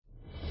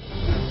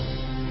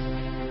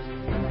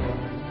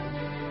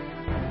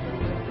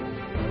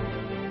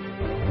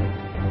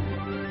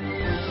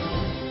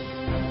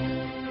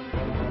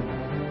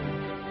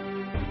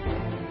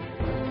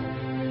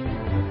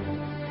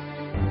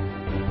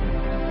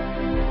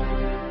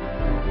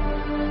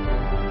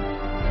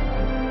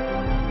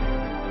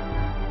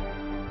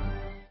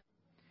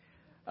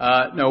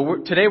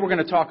Today we're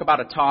going to talk about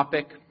a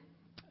topic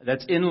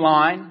that's in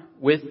line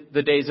with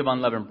the days of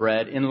unleavened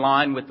bread, in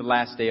line with the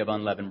last day of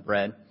unleavened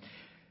bread.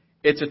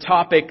 It's a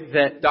topic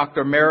that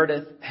Dr.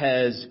 Meredith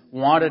has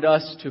wanted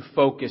us to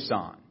focus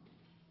on.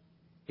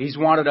 He's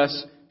wanted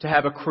us to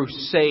have a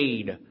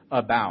crusade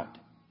about,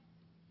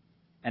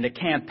 and a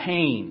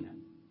campaign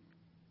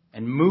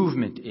and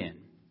movement in.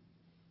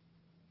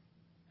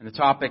 And the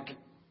topic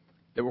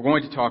that we're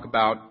going to talk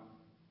about,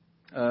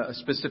 a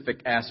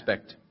specific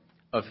aspect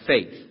of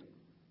faith.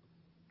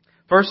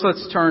 First,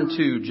 let's turn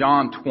to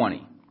John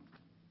 20.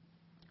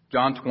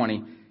 John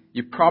 20.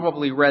 You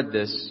probably read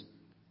this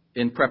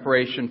in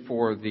preparation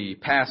for the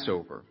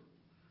Passover.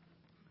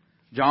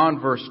 John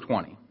verse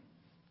 20.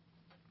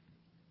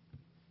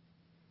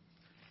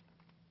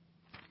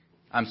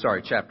 I'm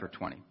sorry, chapter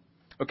 20.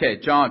 Okay,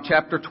 John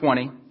chapter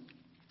 20.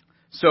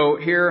 So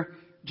here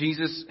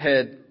Jesus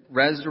had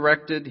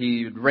resurrected.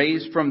 He had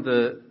raised from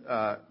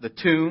the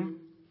tomb.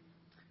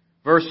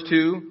 Verse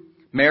 2,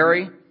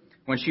 Mary,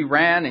 when she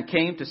ran and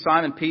came to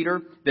Simon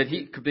Peter,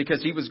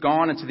 because he was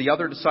gone, and to the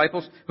other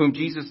disciples whom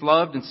Jesus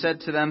loved, and said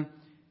to them,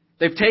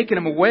 "They've taken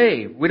him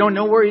away. We don't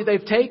know where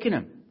they've taken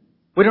him.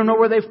 We don't know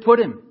where they've put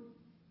him."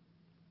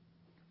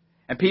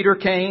 And Peter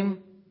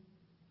came.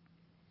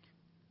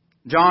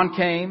 John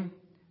came.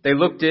 They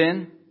looked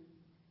in.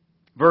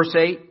 Verse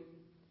 8,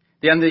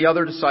 then the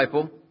other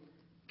disciple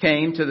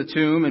came to the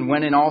tomb and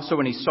went in also,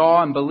 and he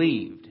saw and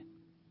believed.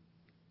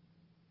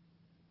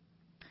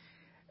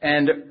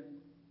 And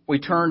we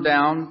turn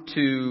down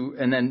to,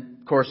 and then,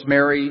 of course,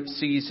 Mary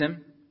sees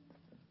him.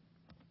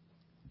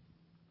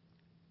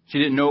 She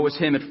didn't know it was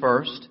him at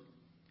first.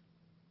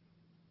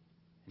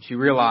 And she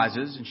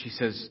realizes, and she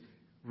says,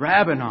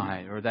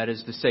 "Rabboni," or that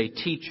is to say,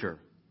 teacher.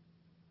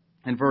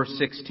 In verse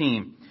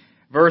 16.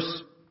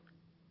 Verse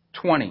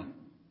 20.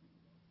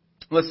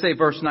 Let's say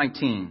verse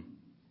 19.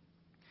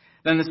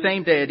 Then the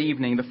same day at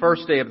evening, the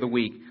first day of the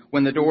week,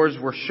 when the doors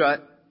were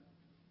shut,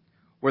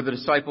 where the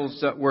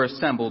disciples were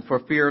assembled for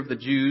fear of the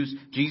Jews,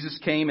 Jesus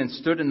came and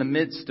stood in the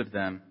midst of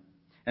them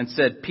and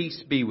said,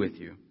 "Peace be with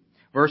you."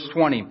 Verse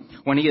 20,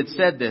 when he had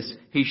said this,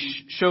 he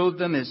showed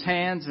them his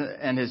hands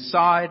and his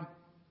side,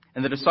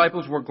 and the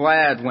disciples were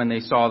glad when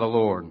they saw the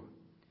Lord.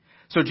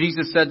 So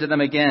Jesus said to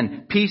them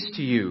again, "Peace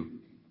to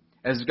you.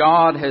 As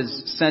God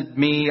has sent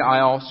me, I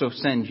also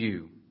send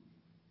you."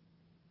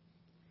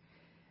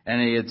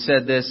 And he had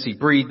said this, he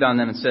breathed on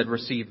them and said,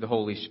 "Receive the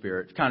Holy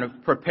Spirit," kind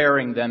of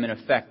preparing them in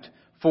effect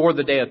for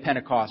the day of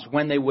Pentecost,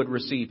 when they would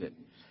receive it.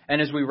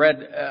 And as we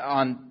read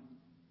on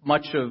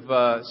much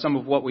of some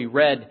of what we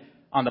read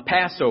on the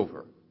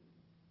Passover,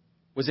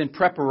 was in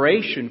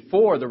preparation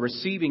for the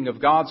receiving of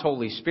God's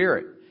Holy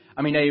Spirit.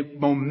 I mean, a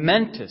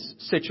momentous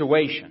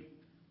situation.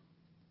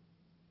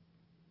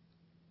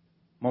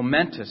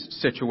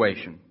 Momentous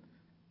situation.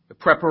 The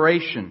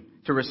preparation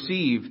to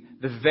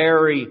receive the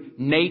very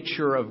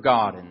nature of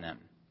God in them.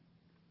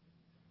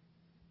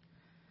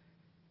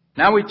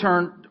 Now we're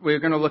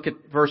going to look at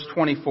verse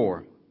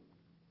 24.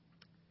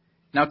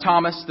 Now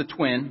Thomas, the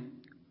twin,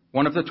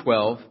 one of the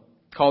 12,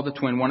 called the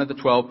twin, one of the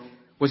 12,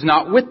 was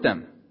not with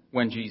them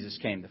when Jesus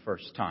came the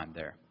first time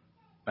there.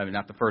 I mean,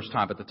 not the first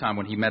time, but the time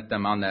when he met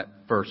them on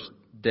that first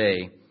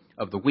day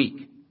of the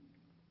week.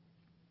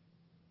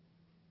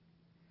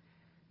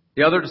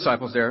 The other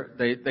disciples there,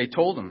 they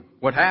told him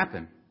what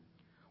happened.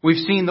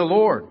 "We've seen the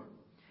Lord."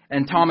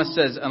 And Thomas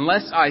says,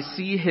 "Unless I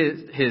see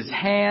his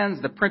hands,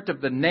 the print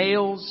of the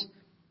nails,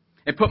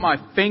 and put my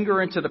finger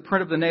into the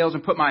print of the nails,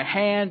 and put my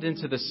hand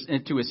into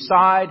his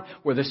side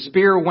where the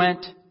spear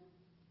went,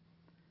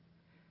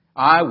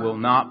 I will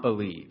not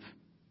believe."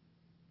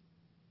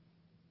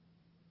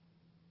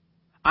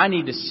 I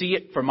need to see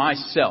it for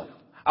myself.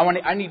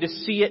 I need to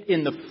see it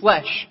in the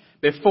flesh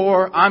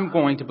before I'm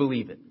going to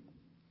believe it.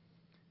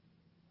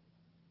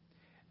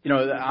 You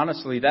know,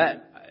 honestly,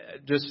 that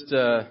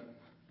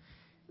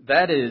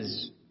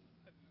is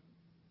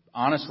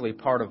honestly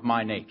part of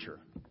my nature.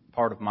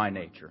 Part of my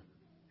nature.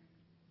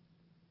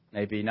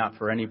 Maybe not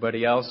for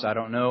anybody else, I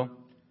don't know,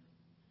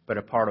 but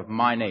a part of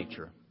my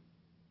nature.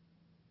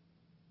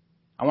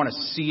 I want to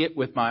see it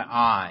with my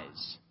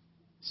eyes.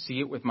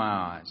 See it with my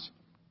eyes.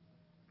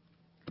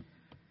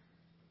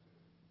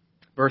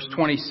 Verse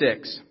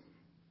 26.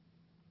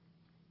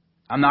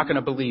 I'm not going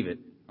to believe it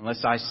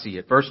unless I see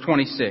it. Verse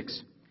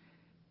 26.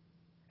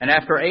 And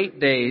after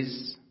 8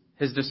 days,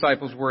 his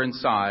disciples were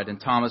inside,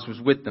 and Thomas was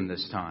with them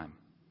this time.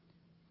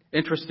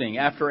 Interesting,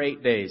 after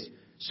 8 days.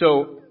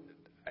 So,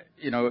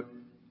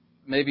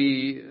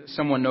 maybe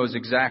someone knows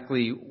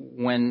exactly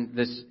when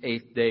this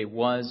 8th day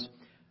was,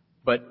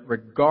 but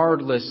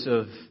regardless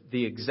of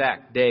the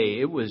exact day,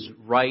 it was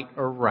right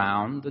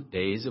around the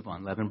days of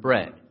unleavened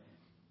bread.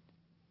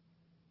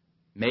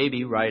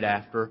 Maybe right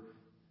after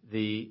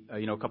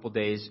a couple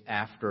days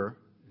after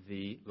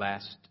the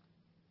last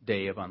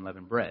day of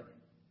unleavened bread.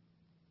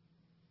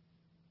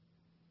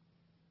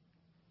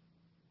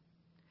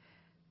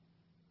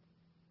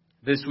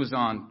 This was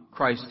on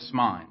Christ's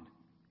mind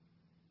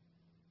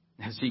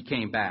as he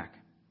came back.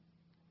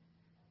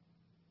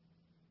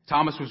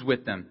 Thomas was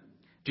with them.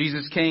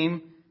 Jesus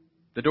came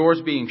the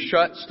doors being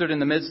shut, stood in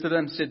the midst of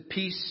them, said,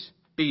 "Peace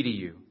be to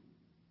you."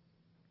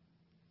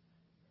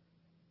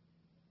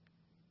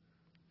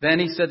 Then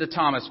he said to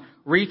Thomas,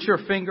 "Reach your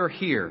finger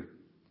here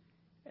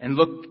and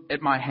look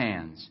at my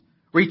hands.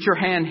 Reach your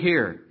hand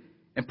here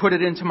and put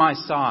it into my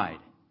side.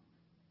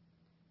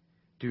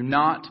 Do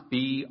not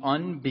be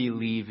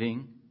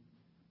unbelieving,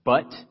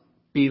 but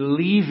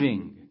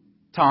believing."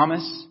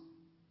 Thomas,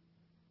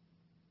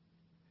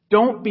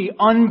 don't be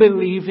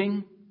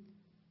unbelieving.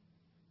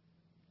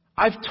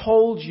 I've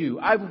told you,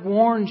 I've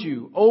warned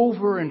you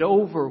over and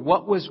over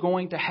what was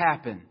going to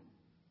happen.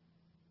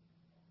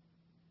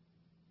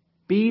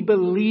 Be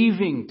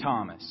believing,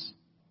 Thomas.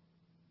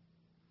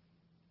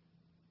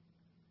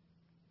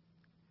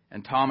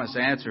 And Thomas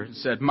answered and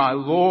said, "My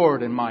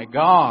Lord and my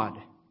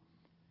God."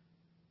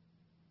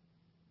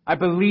 I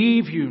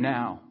believe you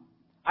now.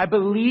 I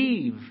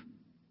believe.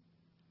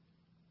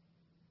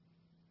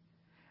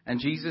 And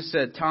Jesus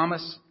said,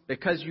 "Thomas,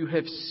 because you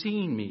have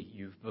seen me,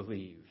 you've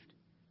believed.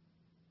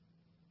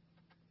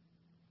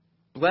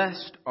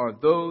 Blessed are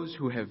those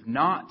who have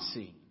not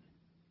seen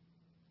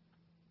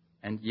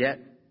and yet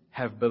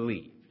have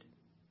believed."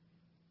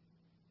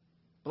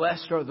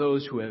 Blessed are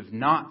those who have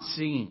not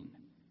seen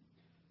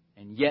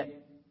and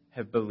yet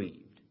have believed.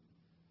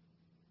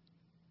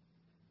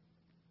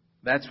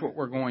 That's what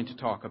we're going to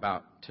talk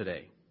about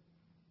today.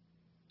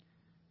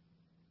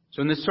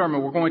 So in this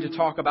sermon, we're going to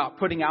talk about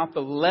putting out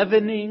the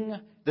leavening,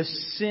 the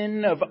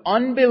sin of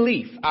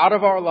unbelief out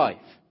of our life,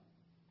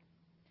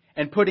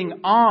 and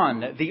putting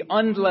on the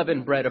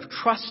unleavened bread of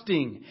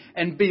trusting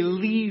and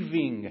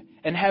believing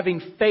and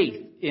having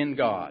faith in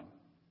God.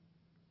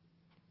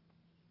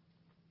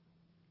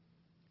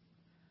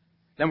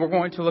 Then we're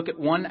going to look at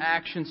one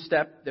action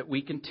step that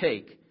we can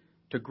take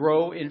to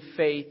grow in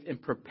faith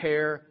and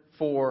prepare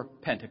for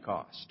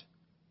Pentecost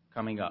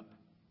coming up.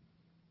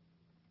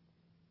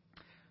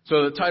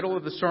 So the title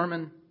of the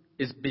sermon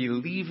is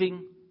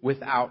Believing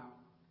Without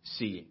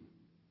Seeing.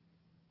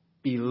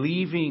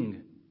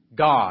 Believing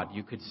God,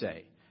 you could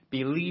say.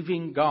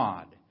 Believing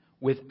God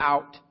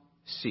without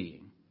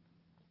seeing.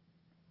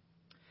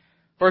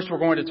 First, we're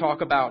going to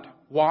talk about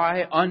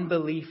why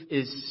unbelief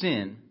is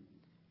sin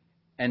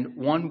and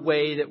one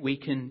way that we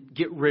can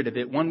get rid of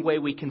it, one way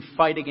we can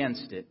fight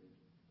against it.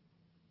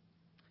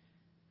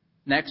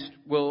 Next,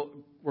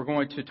 we're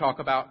going to talk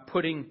about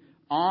putting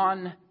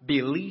on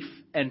belief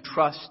and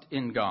trust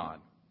in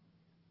God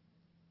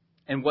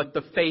and what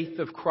the faith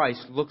of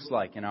Christ looks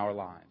like in our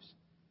lives.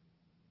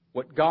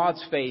 What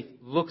God's faith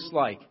looks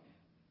like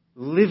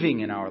living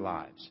in our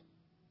lives.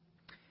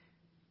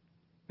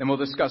 Then we'll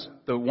discuss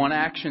the one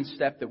action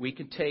step that we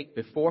can take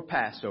before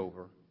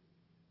Passover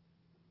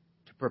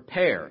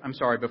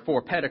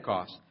before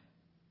Pentecost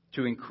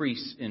to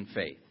increase in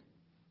faith.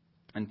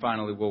 And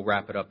finally, we'll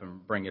wrap it up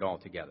and bring it all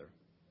together.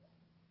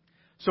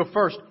 So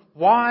first,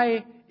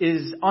 why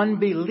is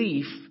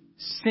unbelief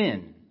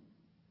sin?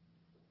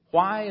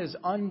 Why is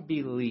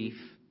unbelief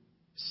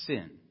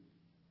sin?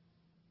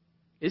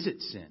 Is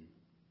it sin?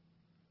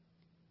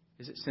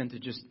 Is it sin to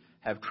just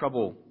have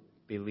trouble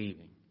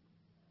believing?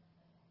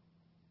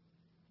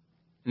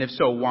 And if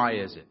so, why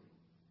is it?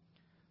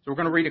 So we're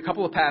going to read a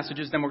couple of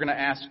passages, then we're going to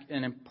ask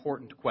an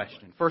important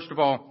question. First of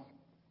all,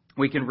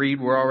 we can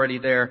read, we're already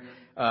there.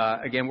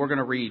 Again, we're going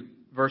to read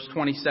verse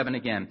 27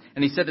 again.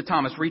 And he said to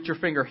Thomas, "Reach your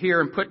finger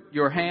here and put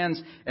your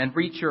hands and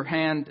reach your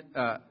hand,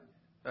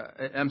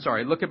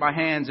 look at my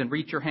hands and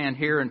reach your hand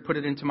here and put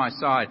it into my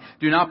side.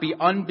 Do not be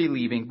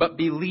unbelieving, but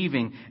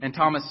believing." And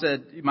Thomas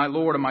said, "My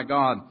Lord and my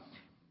God."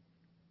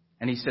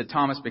 And he said,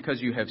 "Thomas, because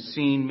you have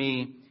seen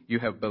me, you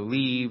have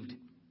believed.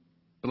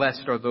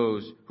 Blessed are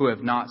those who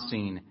have not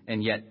seen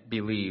and yet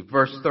believe."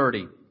 Verse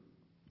 30.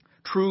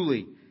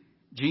 "Truly,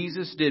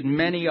 Jesus did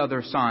many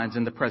other signs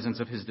in the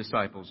presence of his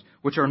disciples,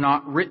 which are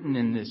not written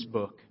in this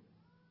book."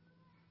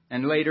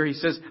 And later he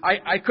says,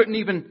 I don't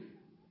even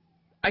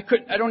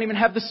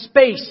have the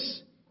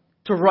space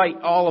to write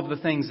all of the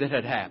things that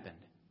had happened.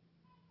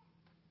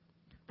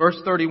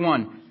 Verse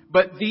 31.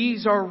 "But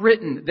these are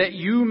written that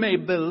you may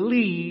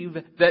believe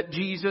that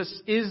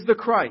Jesus is the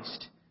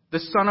Christ, the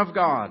Son of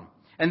God,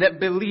 and that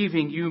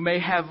believing you may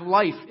have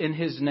life in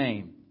his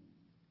name."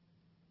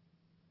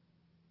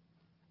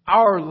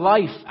 Our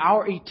life,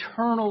 our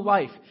eternal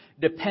life,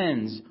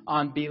 depends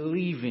on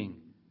believing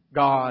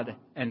God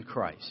and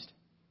Christ.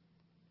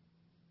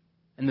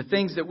 And the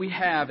things that we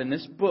have in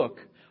this book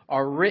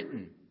are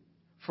written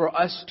for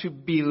us to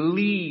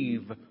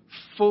believe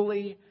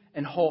fully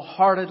and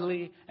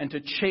wholeheartedly and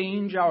to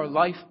change our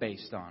life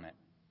based on it.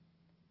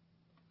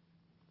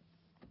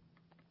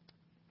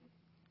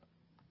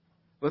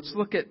 Let's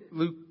look at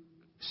Luke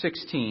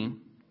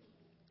 16.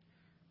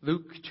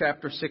 Luke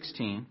chapter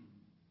 16.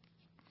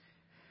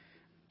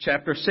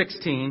 Chapter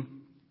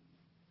 16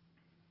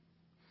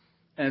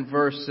 and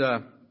verse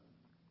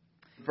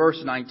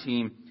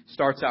 19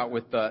 starts out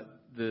with the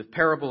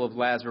parable of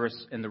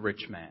Lazarus and the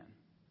rich man.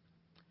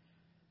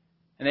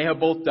 And they have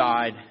both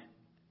died,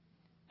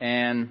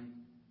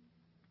 and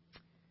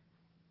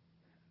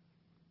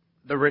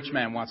the rich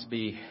man wants to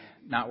be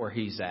not where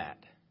he's at.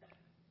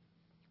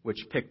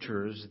 which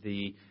pictures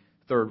the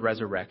third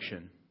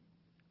resurrection,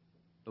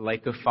 the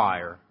lake of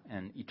fire,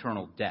 and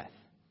eternal death.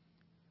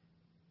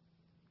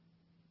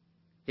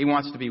 He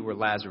wants to be where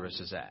Lazarus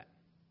is at,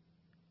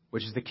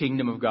 which is the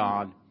kingdom of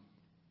God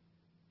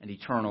and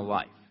eternal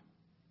life.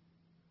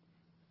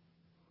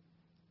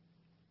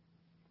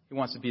 He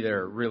wants to be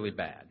there really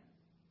bad.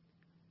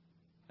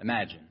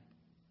 Imagine.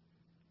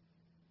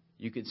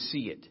 You could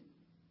see it.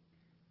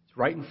 It's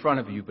right in front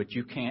of you, but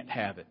you can't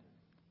have it.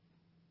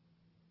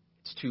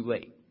 It's too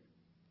late.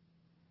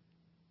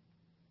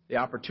 The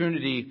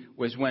opportunity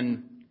was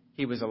when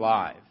he was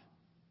alive.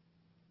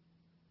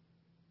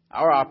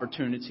 Our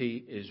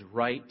opportunity is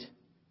right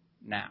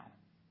now.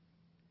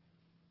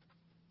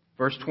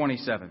 Verse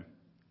 27.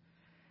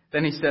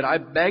 Then he said, I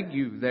beg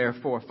you,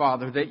 therefore,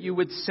 Father, that you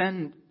would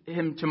send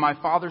him to my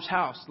father's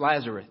house,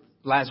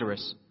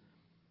 Lazarus.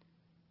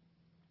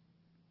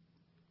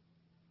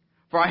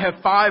 For I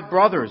have 5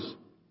 brothers,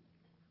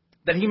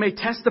 that he may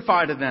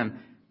testify to them,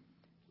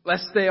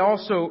 lest they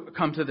also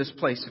come to this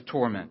place of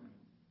torment.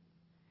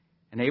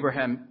 And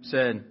Abraham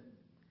said,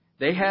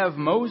 they have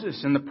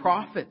Moses and the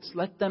prophets.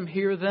 Let them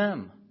hear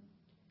them.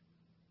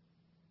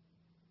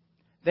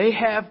 They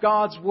have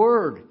God's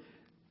word.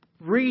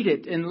 Read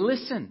it and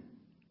listen.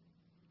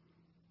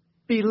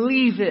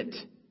 Believe it.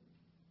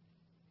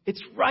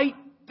 It's right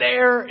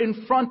there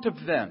in front of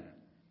them.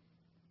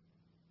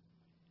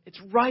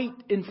 It's right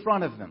in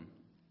front of them.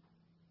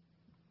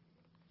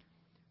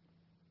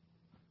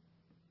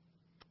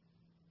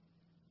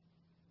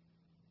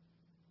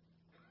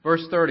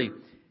 Verse 30.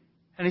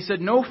 And he said,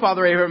 no,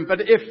 Father Abraham, but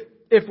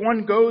if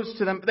one goes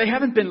to them, they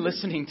haven't been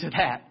listening to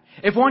that.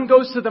 If one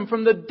goes to them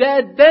from the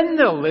dead, then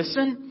they'll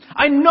listen.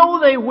 I know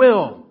they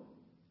will.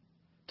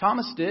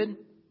 Thomas did.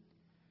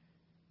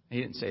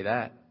 He didn't say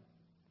that.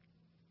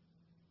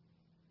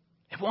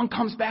 If one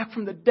comes back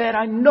from the dead,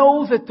 I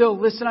know that they'll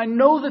listen. I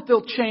know that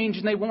they'll change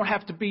and they won't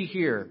have to be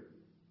here.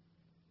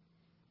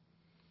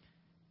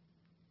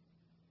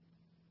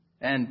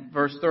 And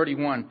verse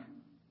 31,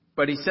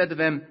 but he said to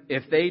them,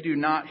 if they do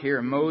not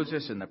hear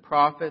Moses and the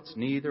prophets,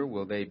 neither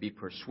will they be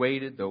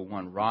persuaded, though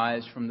one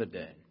rise from the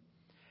dead.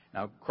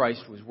 Now,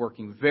 Christ was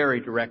working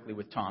very directly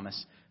with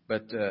Thomas,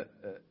 but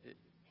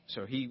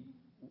so he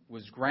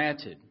was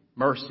granted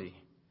mercy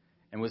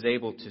and was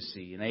able to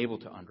see and able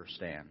to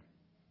understand.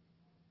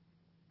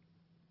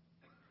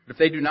 But if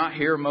they do not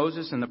hear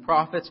Moses and the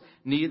prophets,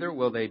 neither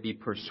will they be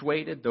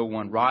persuaded, though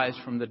one rise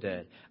from the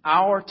dead.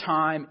 Our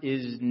time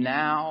is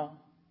now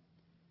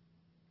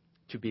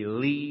to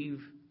believe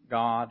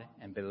God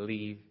and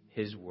believe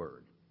His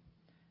Word.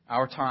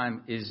 Our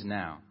time is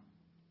now.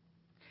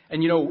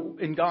 And you know,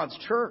 in God's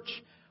church,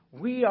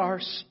 we are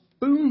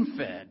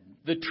spoon-fed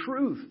the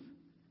truth.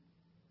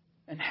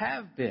 And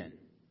have been.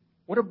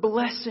 What a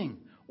blessing.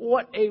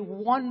 What a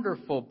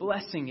wonderful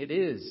blessing it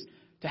is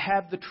to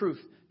have the truth.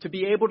 To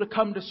be able to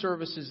come to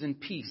services in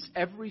peace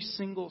every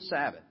single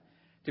Sabbath.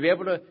 To be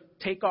able to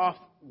take off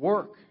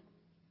work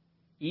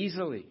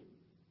easily.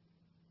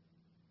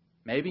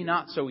 Maybe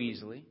not so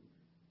easily.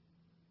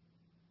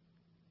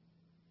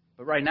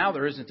 But right now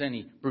there isn't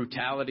any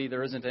brutality.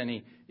 There isn't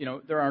any,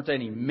 there aren't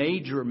any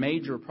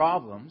major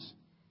problems.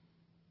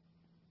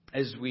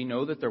 As we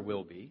know that there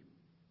will be.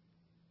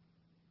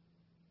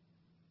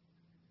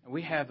 And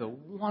we have a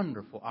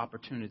wonderful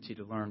opportunity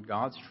to learn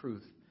God's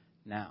truth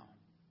now.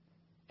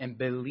 And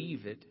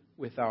believe it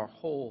with our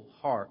whole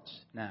hearts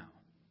now.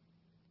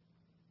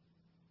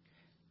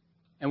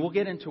 And we'll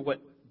get into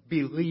what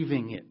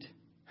believing it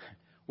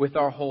with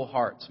our whole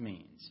hearts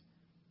means.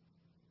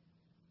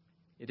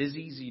 It is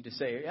easy to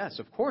say, yes,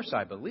 of course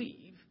I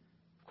believe.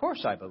 Of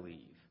course I believe.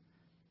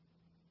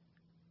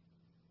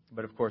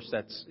 But of course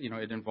that's,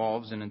 it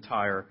involves an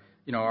entire,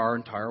 our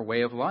entire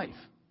way of life.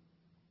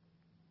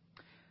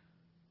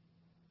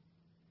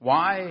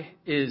 Why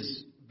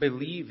is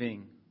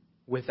believing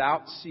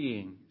without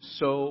seeing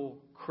so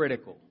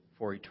critical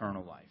for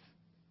eternal life?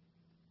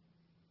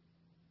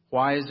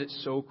 Why is it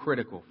so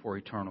critical for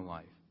eternal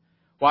life?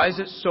 Why is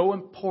it so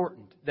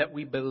important that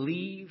we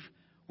believe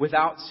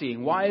without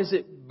seeing? Why is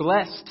it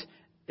blessed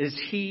is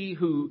he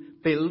who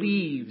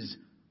believes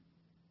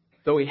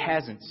though he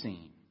hasn't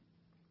seen?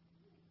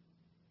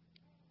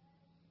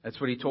 That's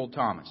what he told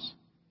Thomas.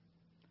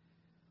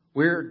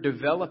 We're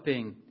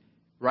developing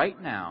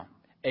right now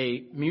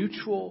a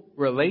mutual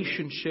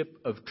relationship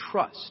of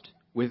trust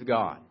with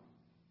God.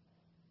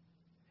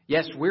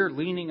 Yes, we're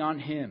leaning on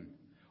Him.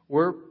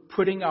 We're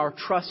putting our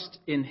trust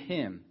in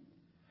Him.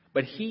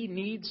 But He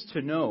needs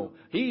to know.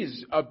 He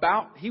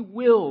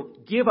will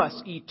give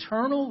us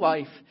eternal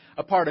life,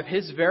 a part of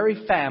His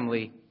very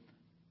family,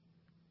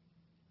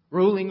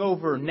 ruling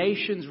over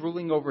nations,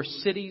 ruling over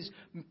cities,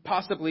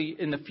 possibly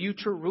in the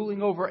future,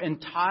 ruling over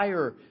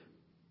entire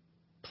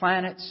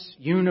planets,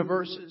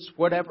 universes,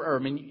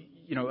 whatever,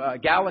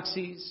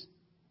 galaxies.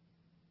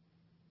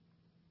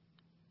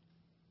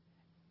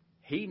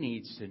 He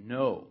needs to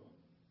know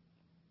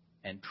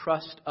and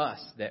trust us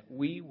that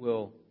we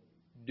will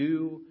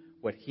do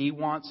what He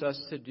wants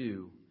us to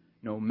do,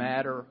 no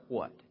matter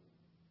what.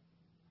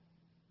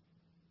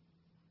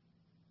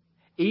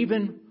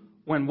 Even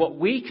when what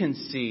we can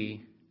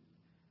see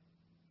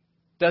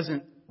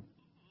doesn't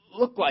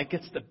look like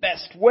it's the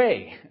best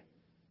way.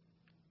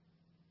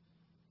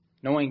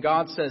 Knowing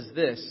God says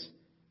this,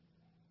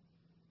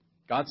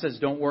 God says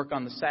don't work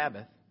on the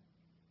Sabbath.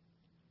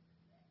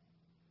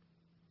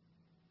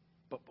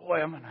 But boy,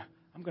 I'm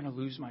gonna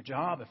lose my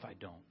job if I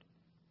don't.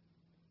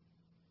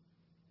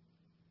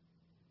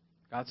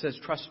 God says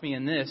trust me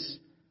in this.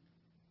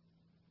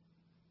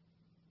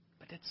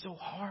 But it's so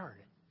hard.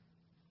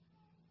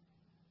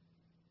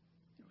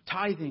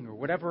 Tithing or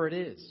whatever it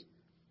is.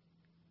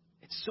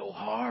 It's so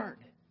hard.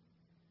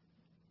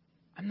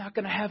 I'm not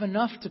going to have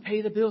enough to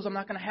pay the bills. I'm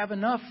not going to have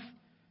enough.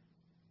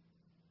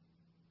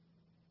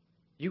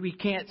 We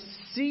can't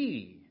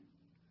see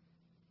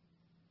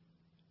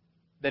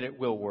that it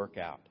will work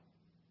out.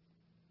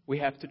 We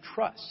have to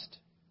trust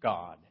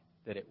God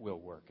that it will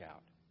work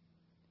out.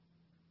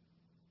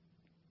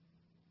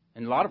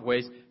 In a lot of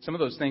ways, some of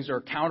those things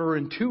are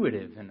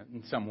counterintuitive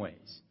in some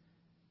ways.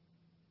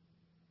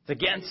 It's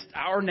against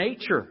our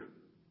nature.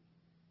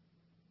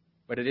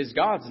 But it is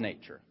God's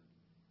nature.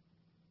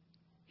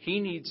 He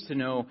needs to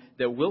know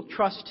that we'll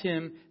trust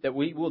Him, that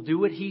we will do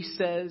what He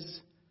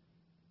says,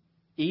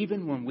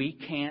 even when we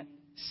can't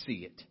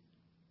see it.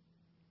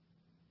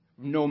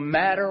 No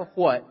matter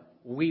what,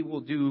 we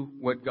will do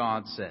what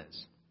God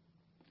says.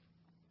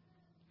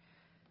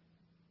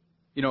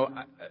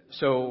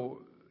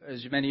 So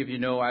as many of you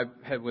know, I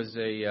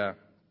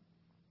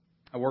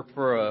worked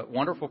for a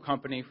wonderful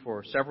company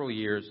for several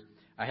years.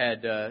 I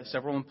had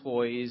several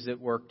employees that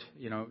worked,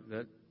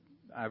 that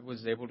I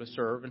was able to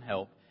serve and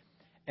help.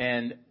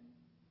 And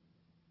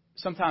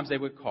sometimes they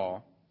would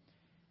call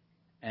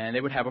and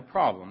they would have a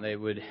problem. They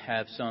would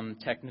have some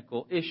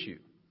technical issue.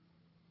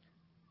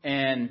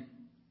 And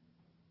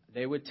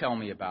they would tell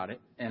me about it.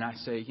 And I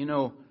say,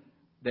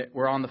 that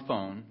we're on the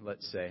phone,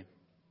 let's say.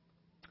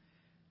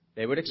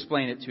 They would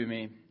explain it to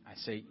me. I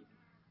say,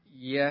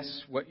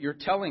 yes, what you're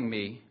telling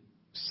me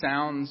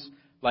sounds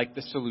like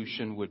the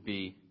solution would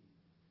be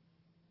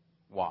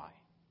Y.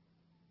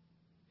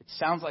 It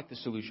sounds like the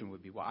solution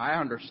would be Y. I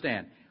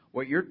understand.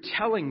 What you're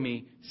telling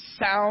me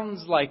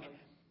sounds like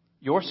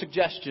your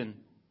suggestion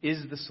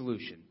is the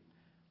solution.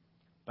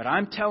 But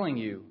I'm telling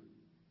you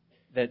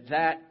that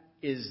that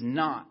is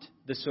not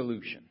the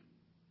solution.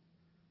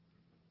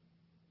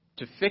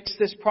 To fix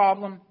this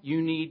problem,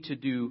 you need to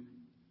do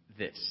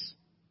this.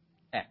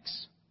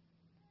 X.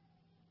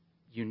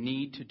 You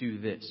need to do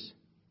this.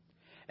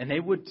 And they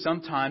would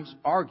sometimes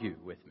argue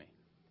with me.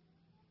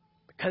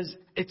 Because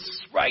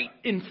it's right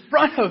in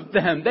front of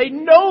them. They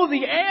know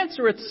the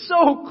answer. It's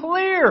so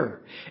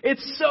clear.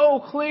 It's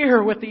so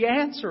clear what the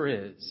answer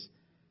is.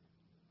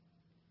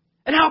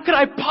 And how could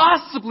I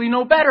possibly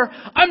know better?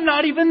 I'm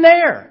not even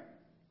there.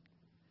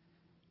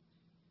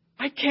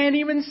 I can't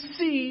even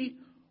see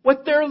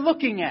what they're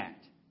looking at.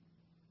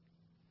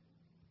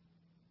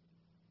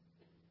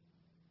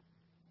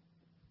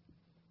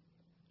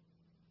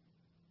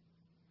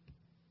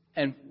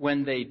 And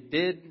when they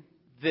did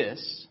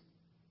this,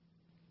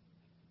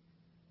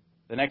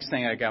 the next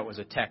thing I got was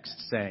a text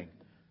saying,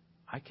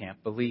 I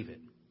can't believe it.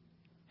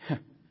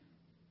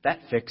 That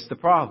fixed the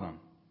problem.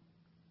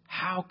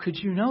 How could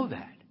you know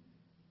that?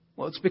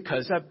 Well, it's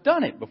because I've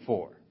done it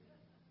before.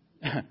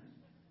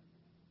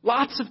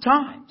 Lots of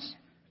times.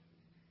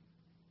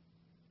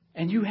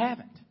 And you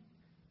haven't.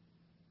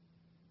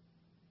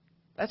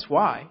 That's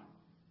why.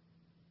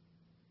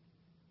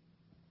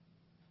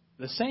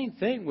 The same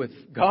thing with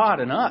God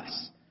and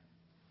us.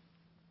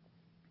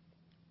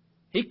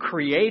 He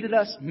created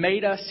us,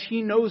 made us.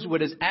 He knows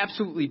what is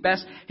absolutely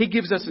best. He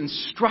gives us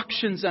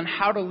instructions on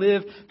how to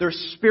live. There's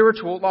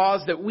spiritual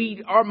laws that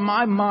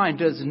my mind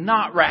does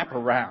not wrap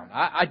around.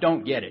 I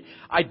don't get it.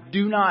 I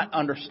do not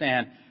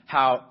understand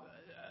how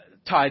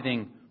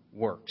tithing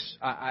works,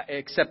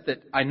 except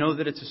that I know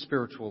that it's a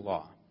spiritual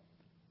law.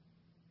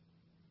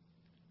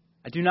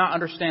 I do not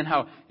understand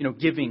how,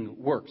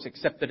 giving works,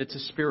 except that it's a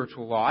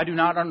spiritual law. I do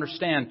not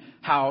understand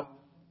how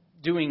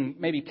doing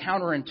maybe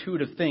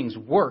counterintuitive things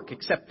work,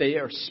 except they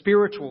are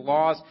spiritual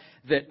laws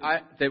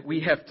that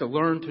we have to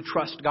learn to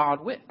trust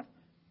God with.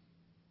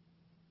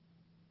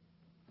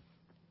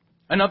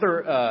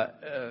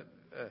 Another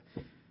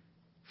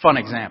fun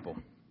example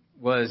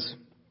was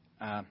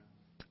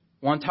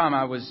one time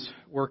I was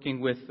working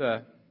with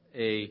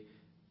a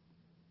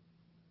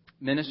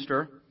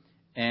minister,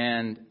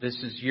 and this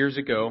is years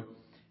ago,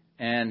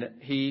 and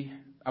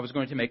I was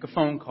going to make a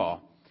phone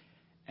call,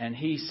 and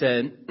he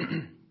said,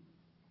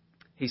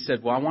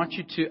 well, I want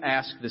you to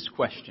ask this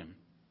question.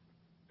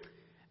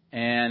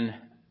 And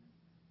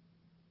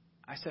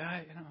I said,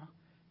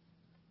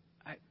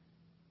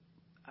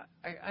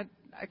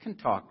 I can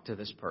talk to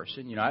this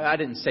person. I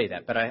didn't say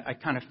that, but I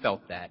kind of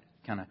felt that,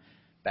 kind of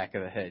back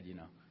of the head,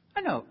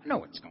 I know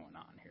what's going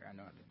on here. I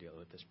know how to deal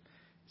with this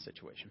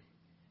situation.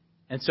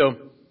 And so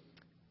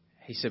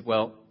he said,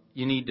 well,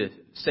 you need to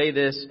say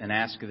this and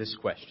ask this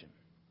question.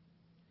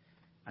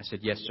 I said,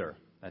 yes, sir,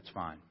 that's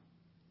fine.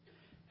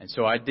 And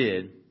so I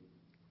did.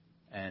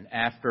 And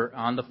after,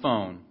 on the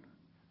phone,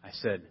 I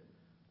said,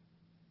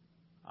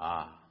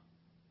 I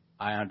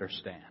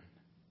understand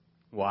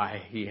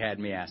why he had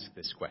me ask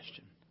this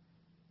question.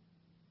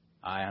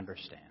 I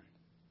understand.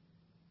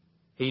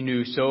 He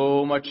knew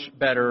so much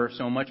better,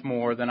 so much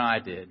more than I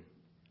did.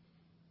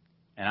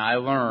 And I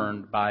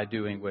learned by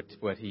doing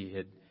what he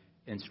had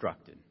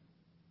instructed.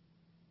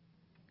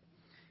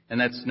 And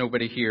that's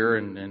nobody here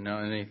and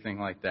anything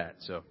like that.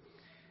 So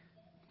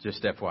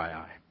just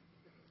FYI.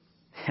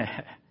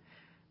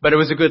 But it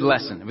was a good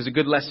lesson. It was a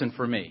good lesson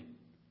for me.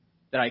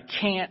 That I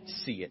can't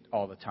see it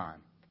all the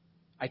time.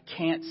 I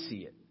can't see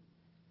it.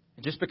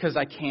 And just because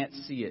I can't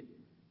see it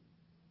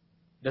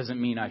doesn't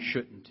mean I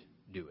shouldn't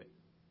do it.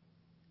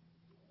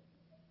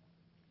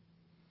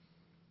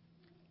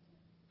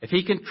 If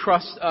He can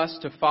trust us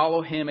to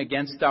follow Him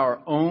against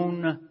our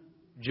own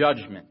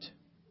judgment,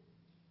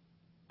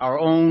 our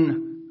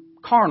own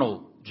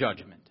carnal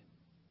judgment,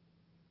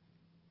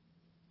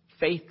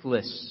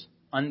 faithless,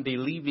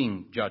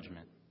 unbelieving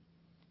judgment,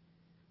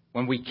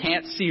 when we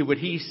can't see what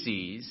He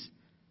sees,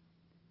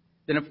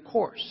 then of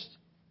course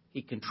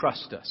He can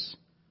trust us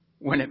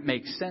when it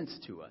makes sense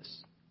to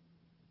us.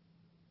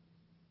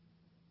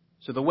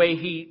 So the way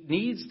He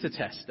needs to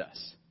test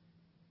us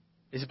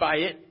is by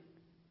it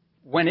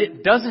when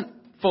it doesn't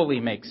fully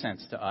make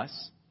sense to us.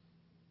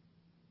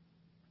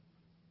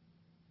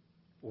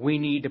 We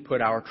need to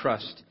put our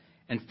trust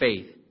and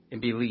faith and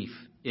belief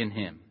in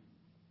Him.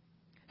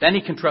 Then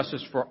He can trust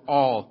us for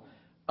all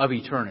of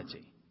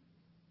eternity.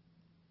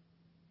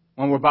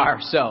 When we're by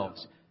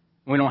ourselves,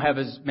 we don't have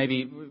His,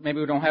 maybe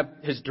we don't have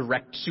His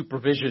direct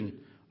supervision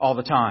all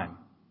the time.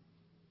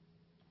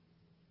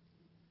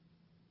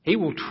 He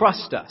will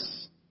trust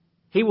us.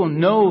 He will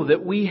know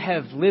that we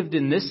have lived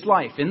in this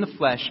life, in the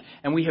flesh,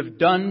 and we have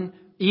done,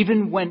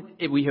 even when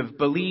we have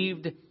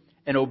believed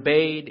and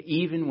obeyed,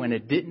 even when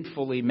it didn't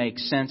fully make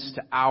sense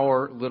to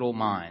our little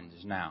minds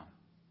now.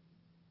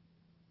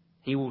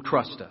 He will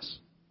trust us.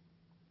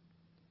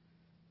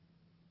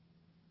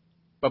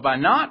 But by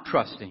not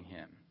trusting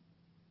Him,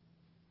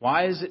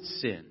 why is it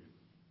sin?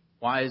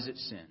 Why is it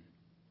sin?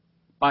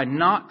 By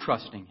not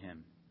trusting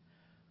Him,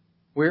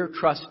 we're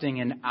trusting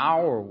in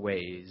our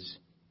ways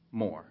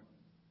more.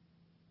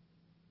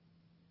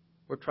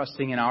 We're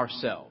trusting in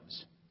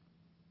ourselves,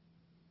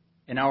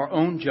 in our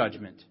own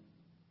judgment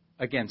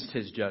against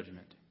His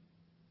judgment.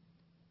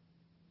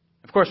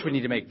 Of course, we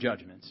need to make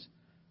judgments.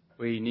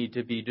 We need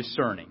to be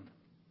discerning.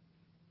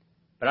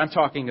 But I'm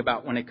talking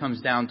about when it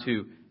comes down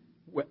to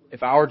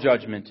if our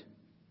judgment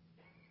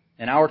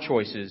and our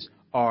choices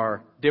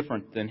are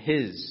different than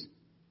His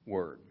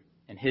word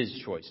and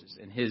His choices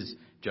and His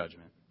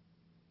judgment.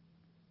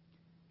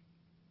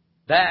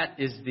 That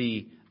is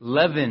the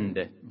leavened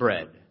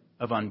bread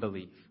of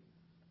unbelief.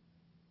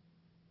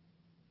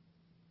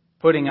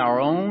 Putting our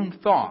own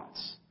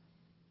thoughts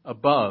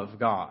above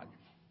God.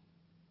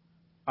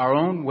 Our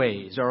own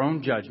ways, our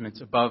own judgments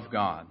above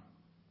God.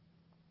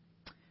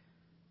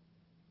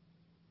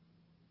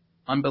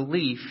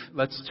 Unbelief,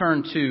 let's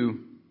turn to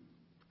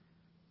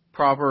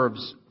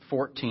Proverbs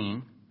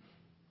 14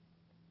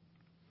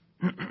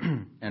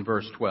 and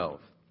verse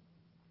 12.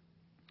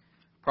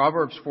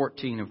 Proverbs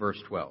 14 and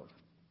verse 12.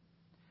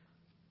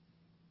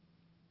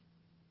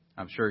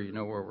 I'm sure you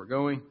know where we're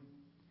going.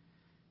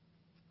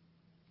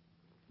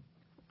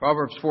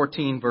 Proverbs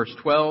 14, verse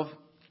 12.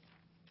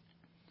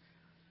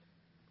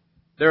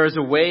 There is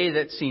a way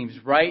that seems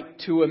right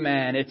to a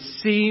man. It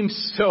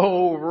seems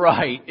so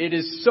right. It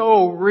is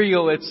so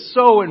real. It's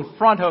so in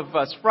front of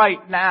us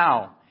right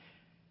now.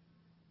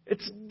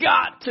 It's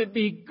got to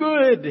be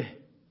good.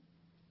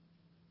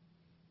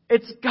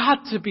 It's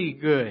got to be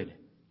good.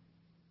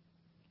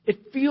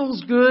 It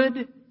feels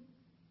good.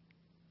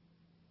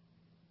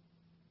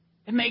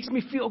 It makes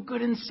me feel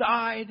good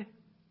inside.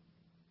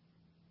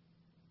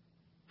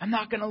 I'm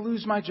not going to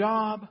lose my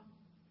job.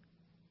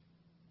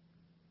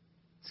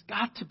 It's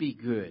got to be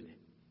good.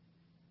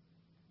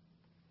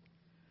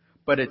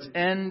 But its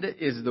end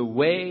is the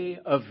way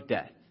of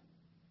death.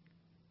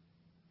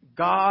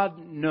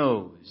 God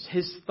knows.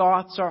 His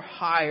thoughts are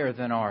higher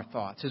than our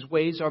thoughts. His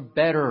ways are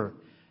better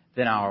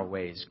than our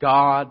ways.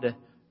 God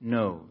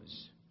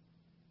knows.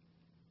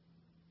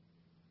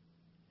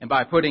 And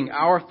by putting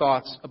our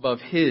thoughts above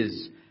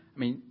His,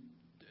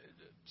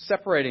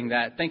 separating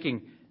that,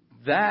 thinking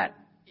that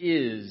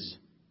is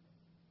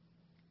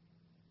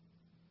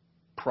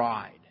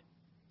pride.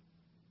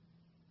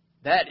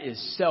 That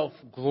is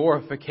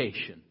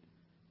self-glorification.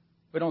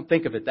 We don't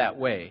think of it that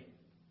way.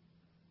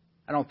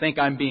 I don't think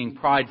I'm being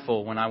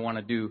prideful when I want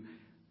to do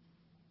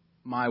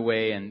my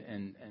way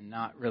and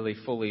not really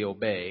fully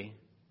obey.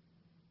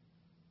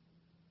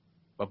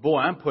 But boy,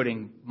 I'm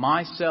putting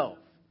myself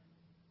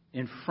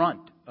in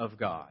front of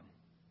God.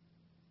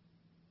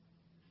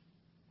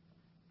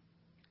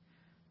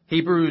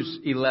 Hebrews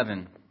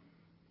 11.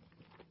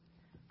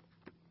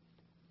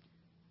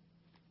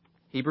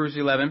 Hebrews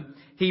 11.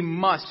 He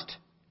must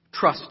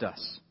trust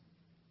us.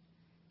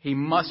 He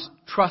must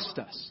trust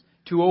us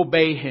to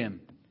obey Him.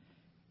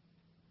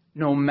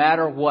 No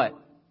matter what.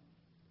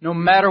 No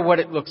matter what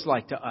it looks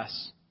like to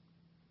us.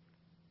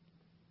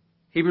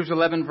 Hebrews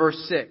 11 verse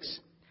 6.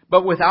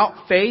 But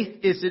without faith,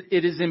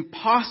 it is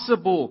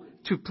impossible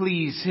to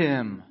please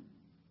Him.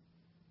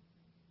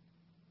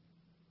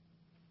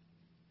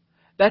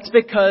 That's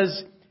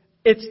because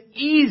it's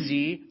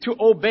easy to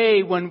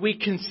obey when we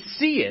can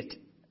see it.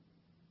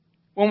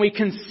 When we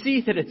can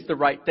see that it's the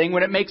right thing.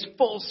 When it makes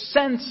full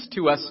sense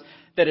to us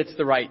that it's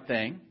the right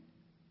thing.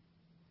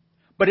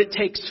 But it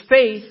takes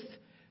faith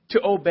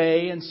to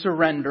obey and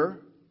surrender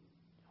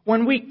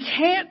when we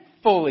can't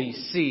fully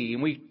see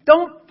and we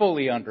don't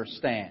fully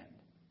understand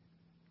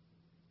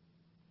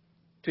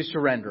to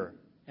surrender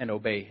and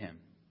obey Him.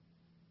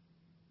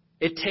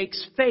 It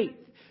takes faith.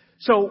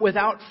 So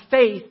without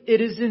faith,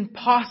 it is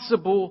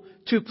impossible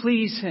to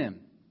please Him.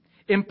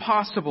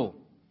 Impossible.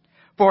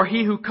 For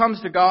he who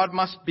comes to God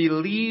must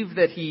believe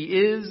that He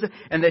is,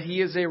 and that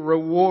He is a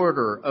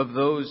rewarder of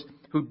those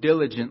who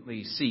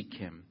diligently seek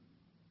Him.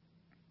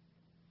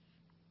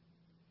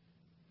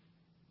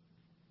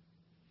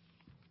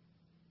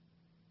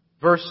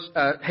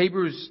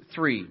 Hebrews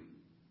 3.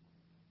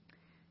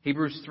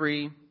 Hebrews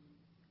 3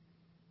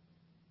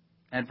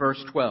 and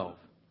verse 12.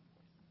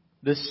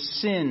 The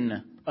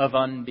sin of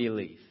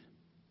unbelief.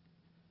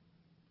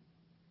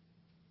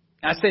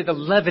 I say the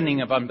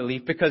leavening of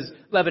unbelief because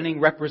leavening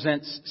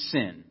represents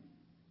sin.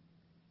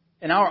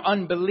 And our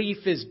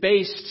unbelief is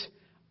based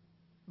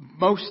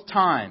most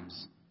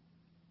times,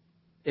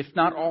 if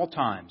not all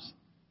times,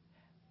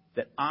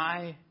 that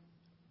I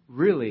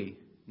really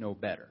know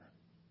better.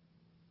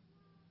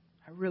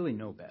 I really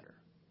know better.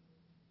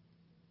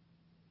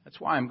 That's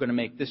why I'm going to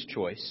make this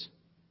choice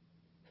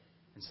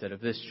instead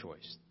of this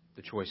choice,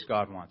 the choice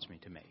God wants me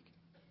to make.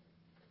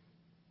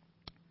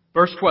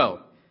 Verse 12.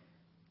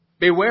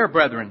 Beware,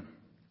 brethren,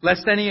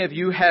 lest any of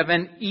you have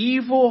an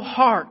evil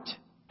heart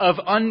of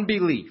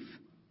unbelief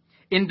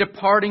in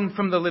departing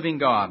from the living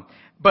God.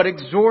 But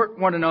exhort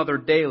one another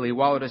daily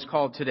while it is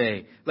called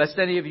today, lest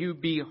any of you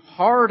be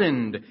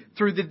hardened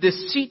through the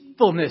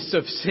deceitfulness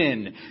of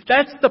sin.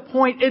 That's the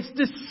point. It's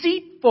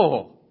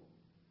deceitful.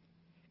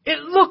 It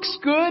looks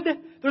good.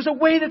 There's a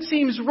way that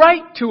seems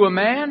right to a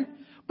man,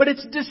 but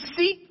it's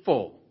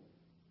deceitful.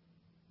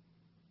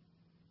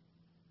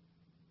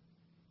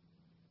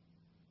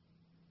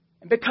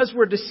 And because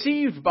we're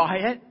deceived by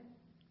it,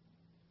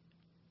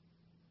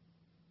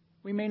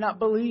 we may not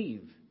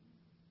believe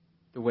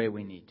the way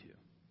we need to.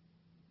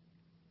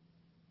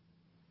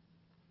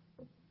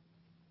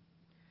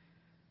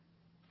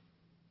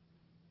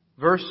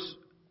 Verse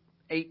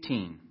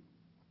 18.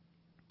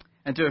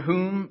 And to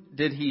whom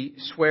did He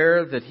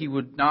swear that they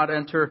would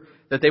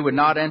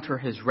not enter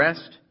His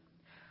rest,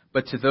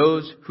 but to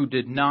those who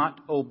did not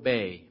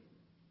obey?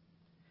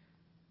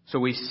 So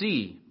we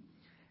see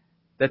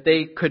that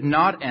they could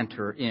not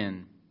enter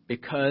in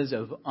because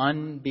of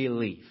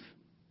unbelief.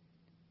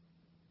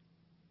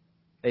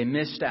 They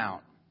missed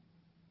out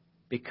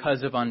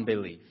because of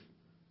unbelief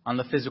on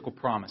the physical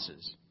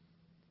promises.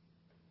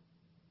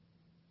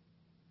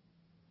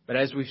 But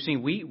as we've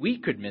seen, we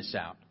could miss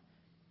out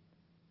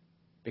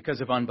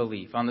because of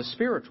unbelief on the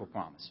spiritual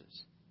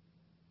promises.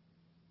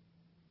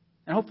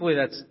 And hopefully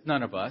that's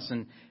none of us,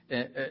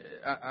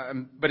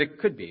 but it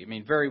could be. I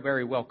mean, very,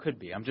 very well could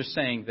be. I'm just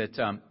saying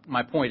that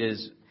my point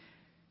is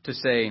to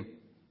say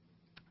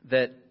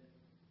that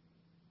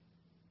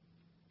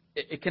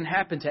it can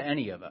happen to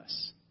any of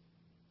us.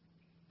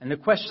 And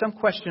some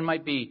question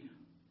might be,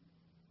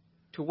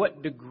 to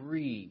what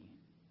degree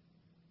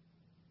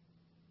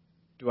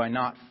do I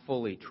not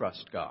fully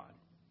trust God?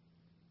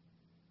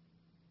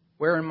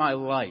 Where in my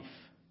life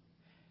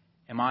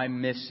am I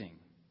missing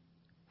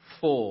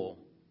full,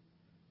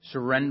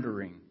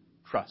 surrendering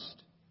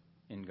trust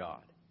in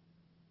God?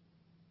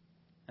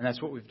 And that's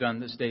what we've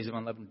done this Days of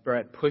Unleavened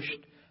Bread. Pushed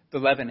the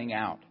leavening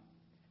out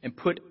and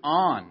put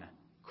on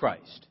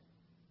Christ.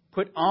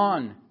 Put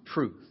on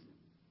truth.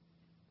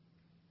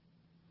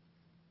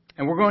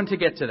 And we're going to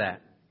get to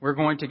that. We're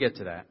going to get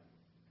to that.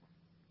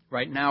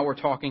 Right now we're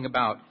talking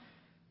about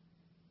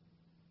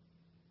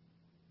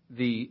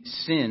the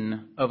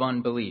sin of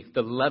unbelief,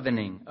 the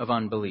leavening of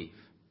unbelief.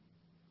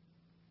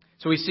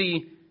 So we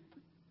see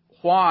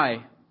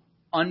why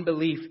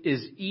unbelief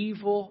is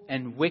evil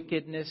and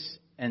wickedness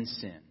and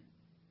sin.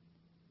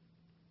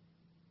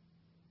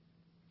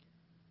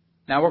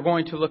 Now we're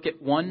going to look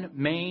at one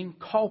main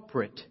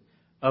culprit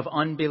of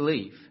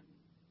unbelief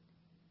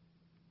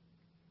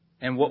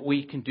and what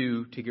we can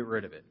do to get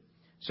rid of it.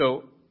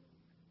 So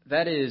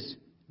that is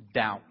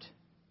doubt.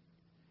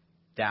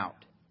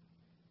 Doubt.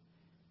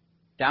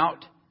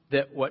 Doubt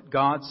that what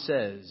God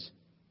says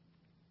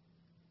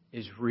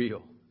is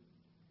real.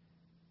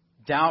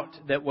 Doubt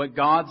that what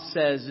God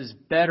says is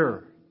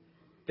better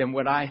than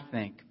what I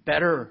think,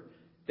 better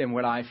than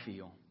what I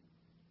feel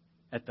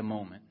at the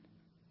moment.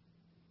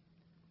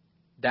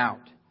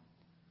 Doubt.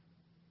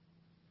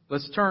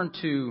 Let's turn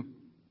to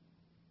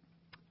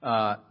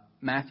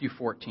Matthew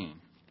 14.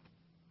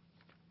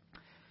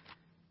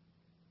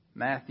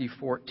 Matthew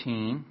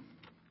 14.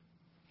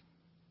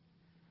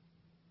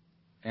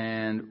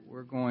 And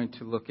we're going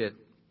to look at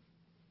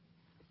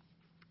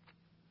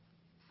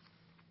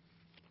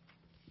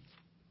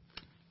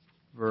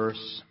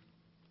verse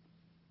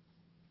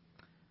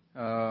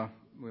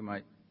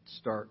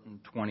start in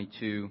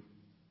 22.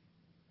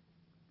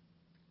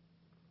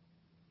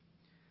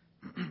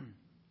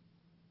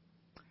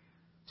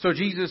 So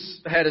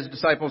Jesus had his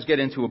disciples get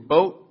into a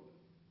boat.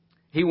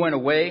 He went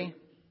away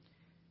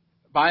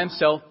by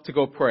himself to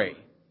go pray.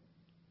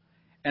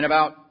 And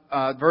about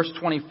verse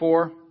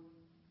 24,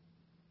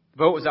 the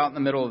boat was out in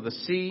the middle of the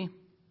sea.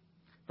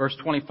 Verse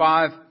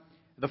 25,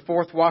 the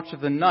fourth watch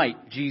of the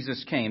night,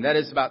 Jesus came. That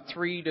is about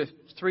 3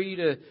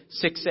 to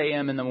 6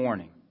 a.m. in the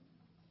morning.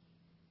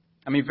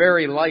 I mean,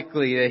 very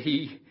likely that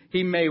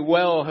he may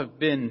well have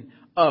been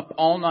up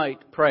all night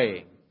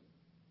praying.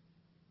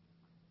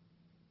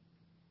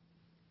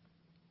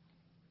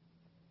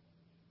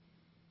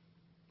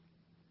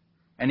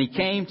 And he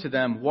came to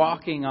them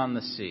walking on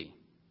the sea.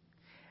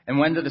 And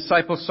when the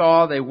disciples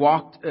saw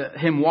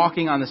him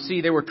walking on the sea,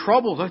 they were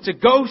troubled. It's a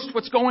ghost.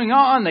 What's going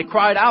on? They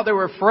cried out. They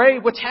were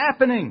afraid. What's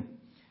happening?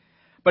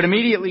 But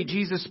immediately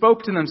Jesus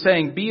spoke to them,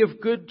 saying, "Be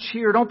of good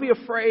cheer. Don't be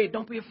afraid.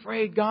 Don't be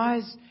afraid,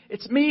 guys.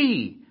 It's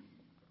me."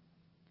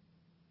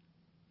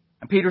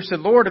 And Peter said,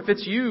 "Lord, if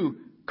it's you,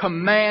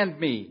 command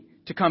me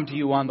to come to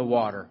you on the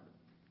water.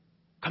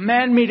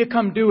 Command me to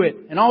come do it,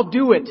 and I'll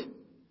do it."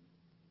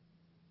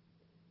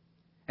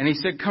 And he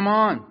said, "Come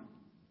on."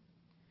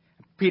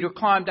 Peter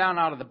climbed down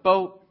out of the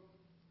boat,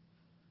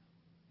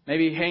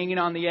 maybe hanging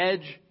on the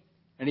edge,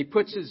 and he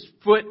puts his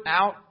foot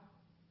out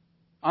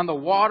on the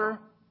water,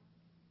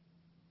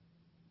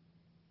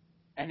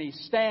 and he's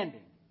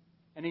standing,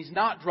 and he's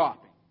not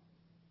dropping,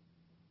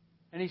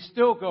 and he's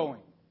still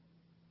going,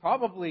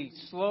 probably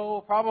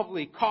slow,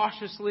 probably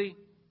cautiously.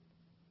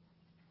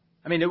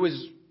 I mean,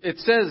 it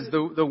says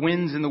the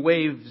winds and the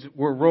waves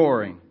were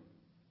roaring.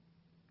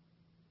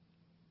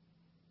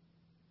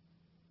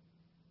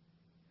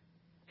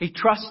 He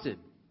trusted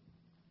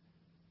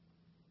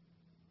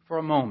for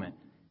a moment.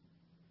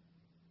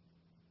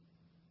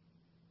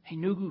 He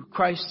knew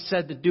Christ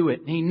said to do it.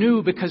 And he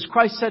knew because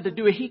Christ said to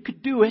do it, he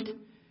could do it.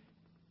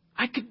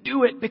 I could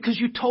do it because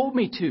you told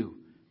me to.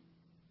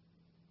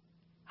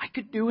 I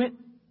could do it.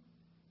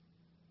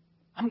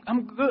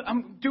 I'm good.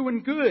 I'm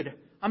doing good.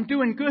 I'm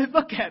doing good.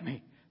 Look at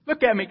me.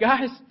 Look at me,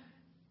 guys.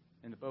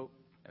 In the boat.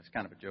 That's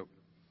kind of a joke.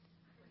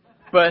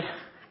 But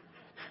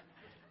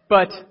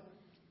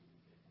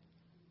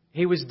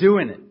he was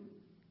doing it.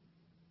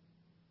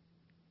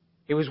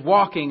 He was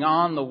walking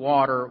on the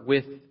water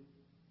with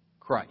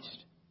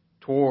Christ,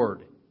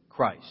 toward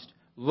Christ,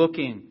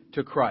 looking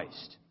to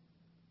Christ.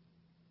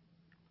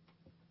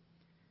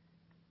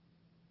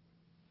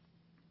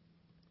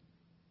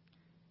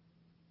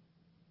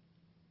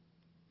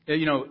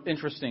 You know,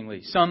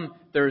 interestingly,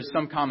 there's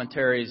some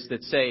commentaries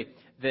that say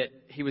that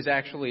he was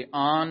actually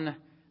on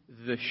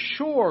the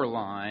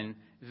shoreline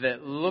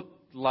that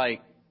looked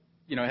like,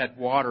 you know, had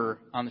water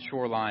on the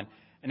shoreline,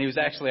 and he was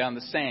actually on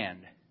the sand.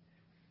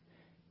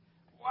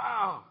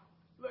 Wow,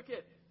 look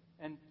at,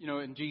 and you know,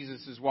 and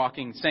Jesus is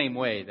walking the same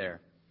way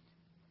there.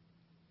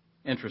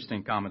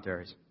 Interesting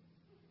commentaries.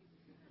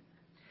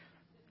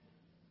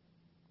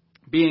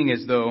 Being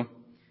as though,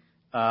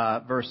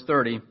 verse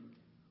 30,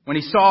 when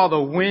he saw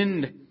the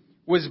wind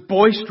was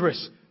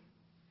boisterous.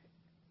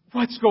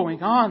 What's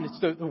going on? It's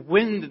the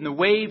wind and the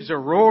waves are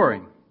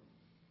roaring.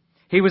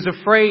 He was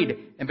afraid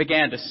and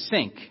began to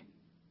sink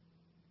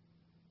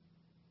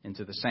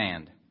into the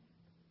sand.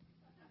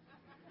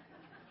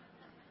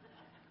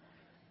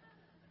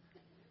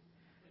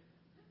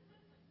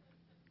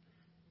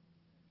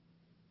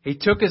 He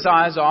took his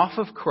eyes off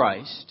of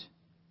Christ.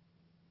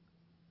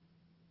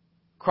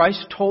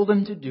 Christ told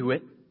him to do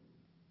it.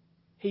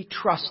 He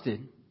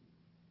trusted.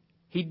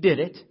 He did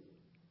it.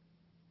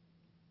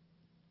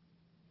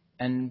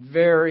 And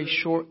very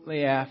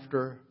shortly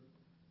after,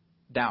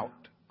 doubt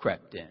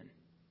crept in.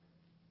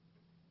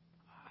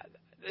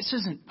 This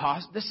isn't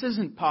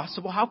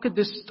possible. How could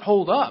this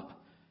hold up?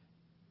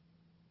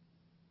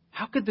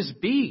 How could this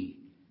be?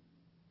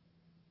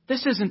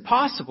 This isn't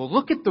possible.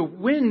 Look at the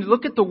wind.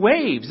 Look at the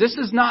waves. This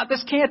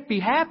can't be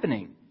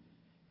happening.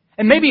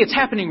 And maybe it's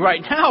happening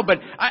right now, but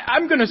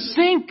I'm going to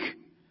sink.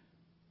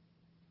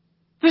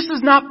 This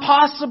is not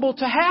possible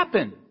to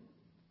happen.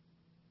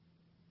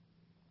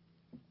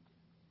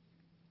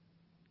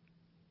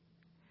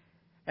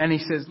 And he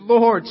says,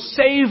 "Lord,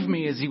 save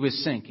me," as he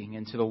was sinking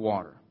into the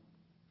water.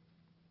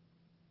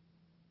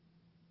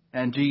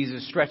 And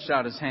Jesus stretched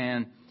out his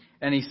hand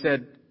and he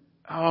said,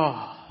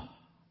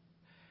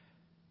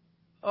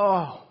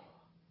 Oh,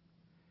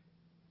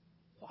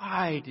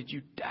 why did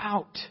you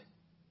doubt?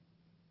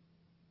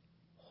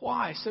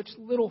 Why such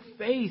little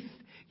faith?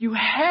 You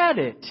had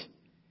it.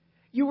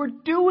 You were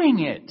doing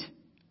it.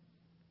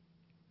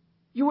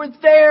 You were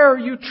there.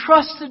 You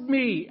trusted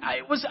me.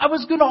 I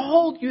was going to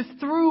hold you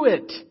through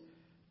it.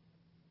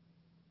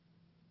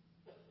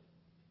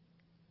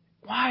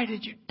 Why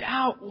did you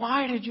doubt?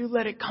 Why did you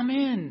let it come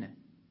in?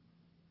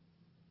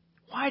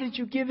 Why did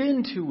you give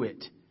in to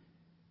it?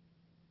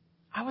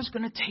 I was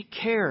going to take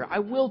care. I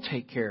will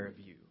take care of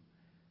you.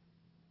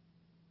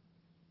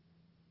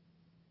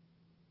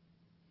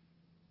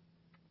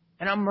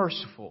 And I'm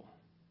merciful.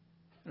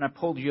 And I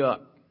pulled you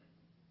up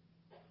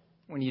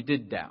when you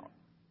did doubt.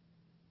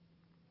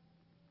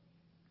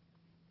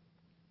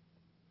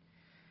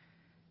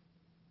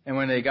 And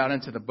when they got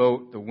into the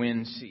boat, the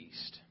wind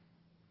ceased.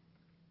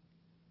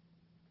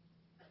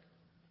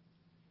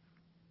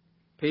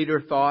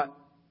 Peter thought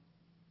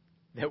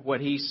that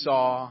what he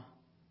saw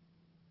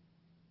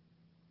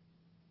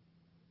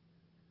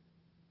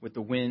with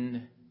the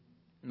wind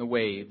and the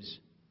waves,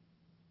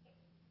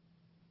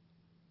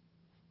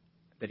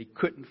 that he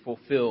couldn't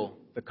fulfill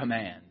the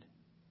command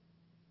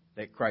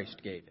that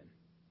Christ gave him.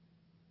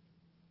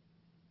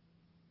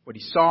 What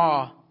he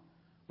saw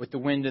with the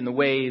wind and the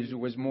waves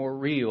was more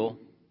real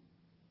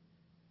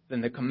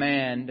than the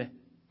command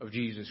of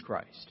Jesus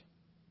Christ.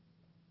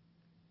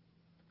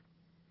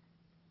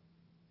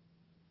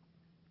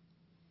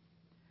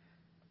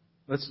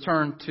 Let's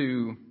turn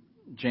to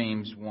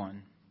James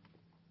 1.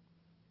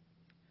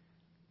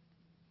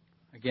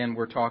 Again,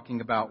 we're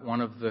talking about one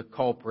of the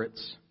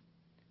culprits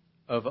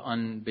of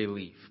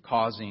unbelief,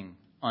 causing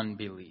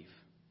unbelief.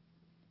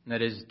 And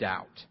that is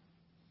doubt.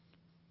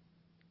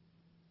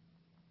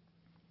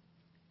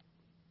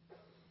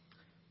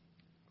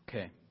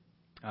 Okay.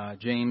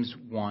 James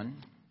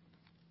 1.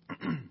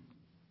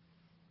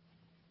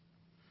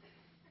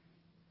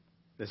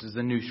 This is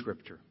the new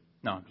scripture.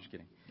 No, I'm just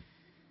kidding.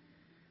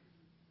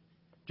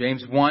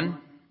 James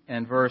 1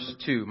 and verse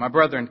 2. My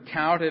brethren,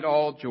 count it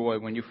all joy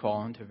when you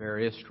fall into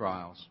various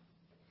trials,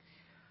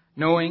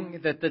 knowing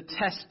that the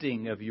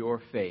testing of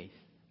your faith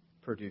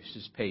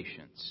produces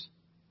patience.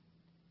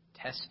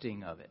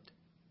 Testing of it.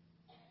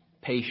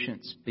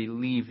 Patience,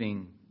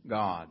 believing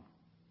God,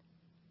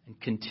 and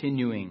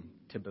continuing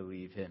to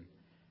believe Him,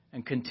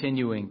 and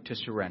continuing to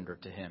surrender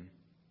to Him.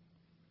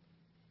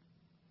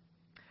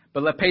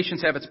 But let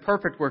patience have its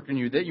perfect work in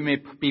you, that you may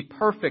be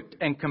perfect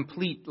and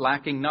complete,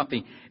 lacking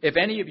nothing. If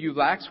any of you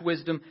lacks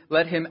wisdom,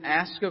 let him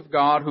ask of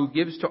God, who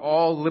gives to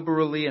all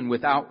liberally and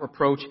without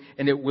reproach,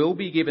 and it will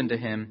be given to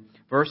him.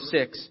 Verse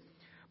 6,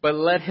 but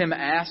let him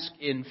ask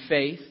in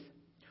faith,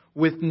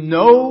 with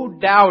no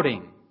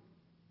doubting.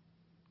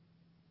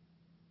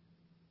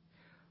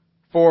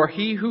 For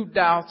he who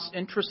doubts,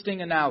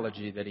 interesting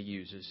analogy that he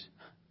uses,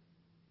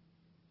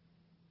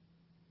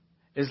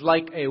 is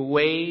like a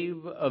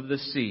wave of the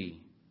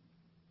sea,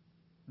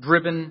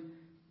 driven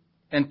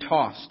and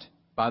tossed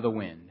by the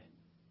wind.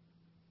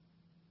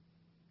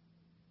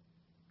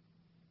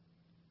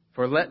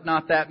 For let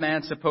not that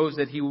man suppose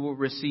that he will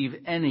receive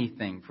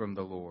anything from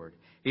the Lord.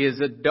 He is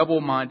a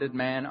double-minded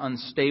man,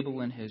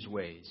 unstable in his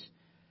ways.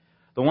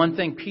 The one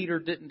thing Peter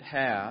didn't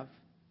have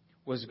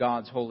was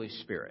God's Holy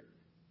Spirit.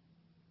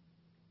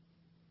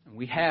 And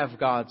we have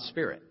God's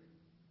Spirit.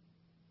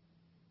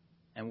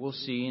 And we'll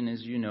see, and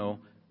as you know,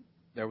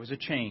 there was a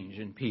change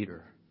in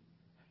Peter.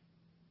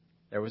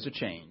 There was a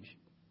change.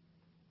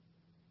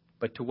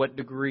 But to what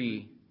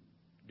degree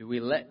do we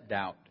let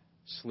doubt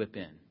slip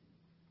in?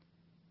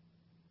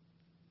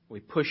 We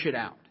push it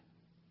out.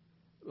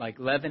 Like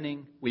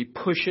leavening, we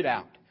push it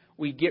out.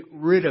 We get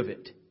rid of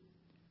it.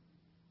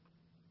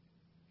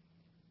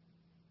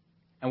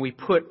 And we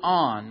put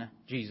on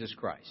Jesus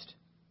Christ.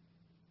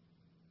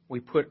 We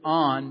put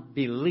on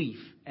belief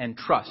and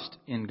trust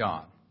in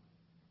God.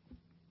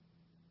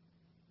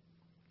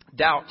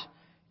 Doubt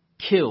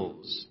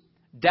kills.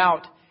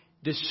 Doubt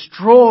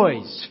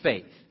destroys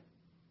faith.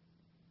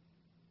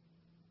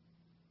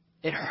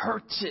 It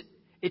hurts it.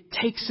 It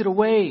takes it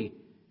away.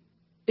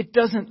 It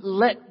doesn't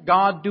let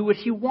God do what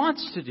He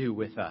wants to do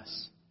with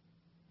us.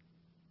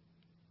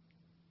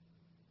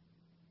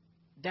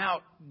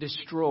 Doubt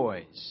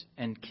destroys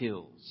and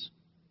kills.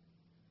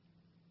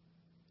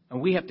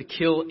 And we have to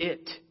kill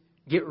it.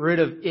 Get rid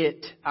of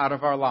it out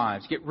of our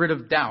lives. Get rid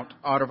of doubt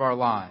out of our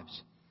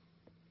lives.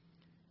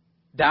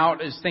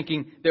 Doubt is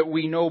thinking that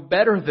we know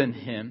better than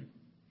Him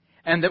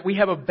and that we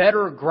have a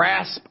better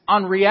grasp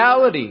on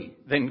reality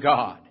than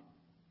God.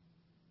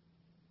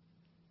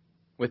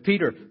 With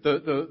Peter,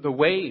 the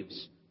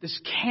waves. This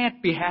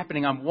can't be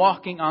happening. I'm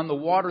walking on the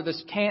water.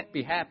 This can't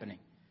be happening.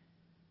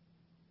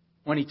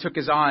 When he took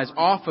his eyes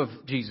off of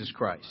Jesus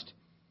Christ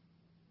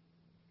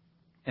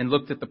and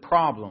looked at the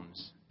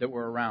problems that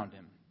were around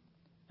him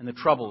and the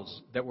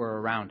troubles that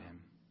were around him.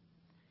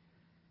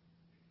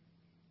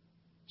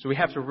 So we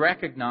have to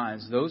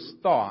recognize those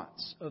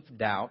thoughts of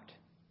doubt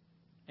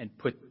and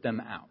put them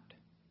out.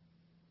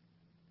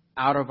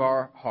 Out of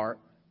our heart,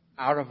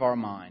 out of our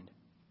mind.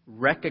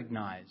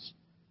 Recognize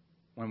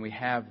when we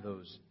have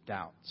those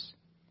doubts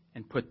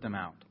and put them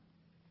out.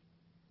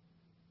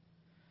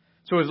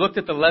 So we've looked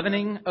at the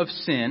leavening of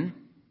sin,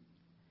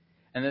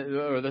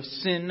 or the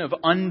sin of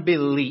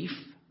unbelief.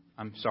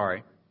 And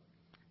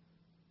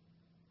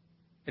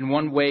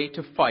one way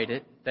to fight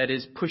it, that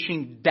is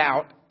pushing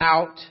doubt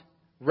out,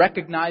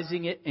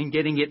 recognizing it and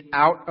getting it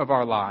out of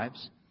our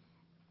lives.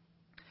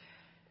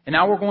 And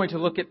now we're going to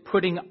look at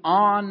putting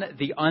on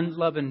the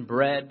unleavened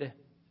bread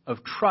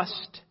of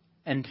trust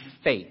and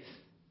faith.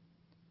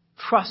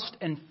 Trust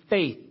and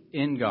faith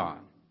in God.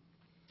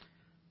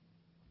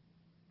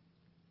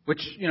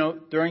 Which,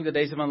 during the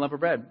days of unleavened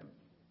bread,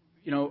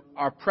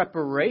 our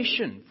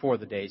preparation for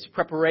the days,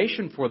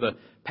 preparation for the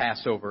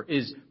Passover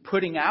is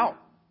putting out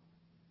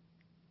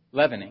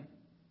leavening,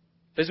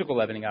 physical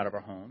leavening out of our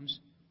homes,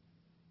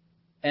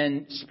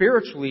 and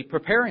spiritually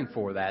preparing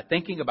for that,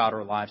 thinking about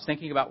our lives,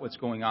 thinking about what's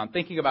going on,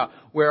 thinking about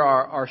where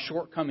our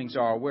shortcomings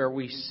are, where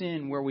we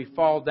sin, where we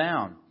fall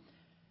down.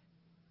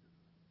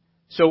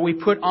 So we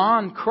put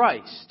on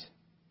Christ.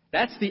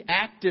 That's the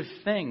active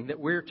thing that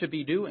we're to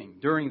be doing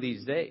during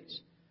these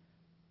days.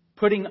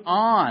 Putting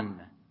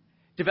on,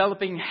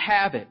 developing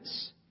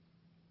habits,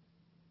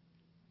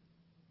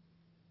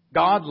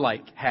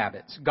 godlike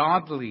habits,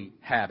 godly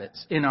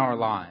habits in our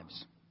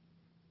lives.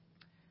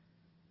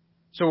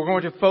 So we're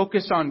going to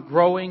focus on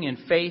growing in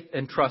faith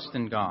and trust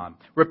in God.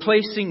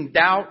 Replacing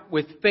doubt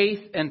with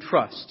faith and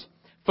trust.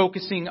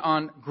 Focusing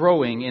on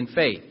growing in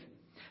faith.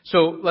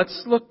 So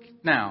let's look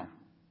now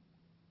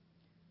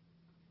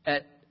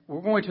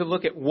we're going to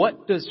look at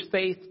what does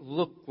faith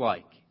look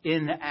like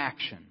in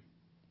action.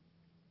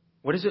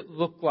 What does it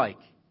look like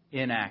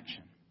in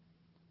action?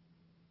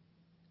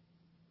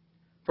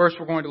 First,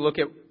 we're going to look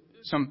at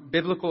some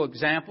biblical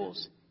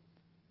examples.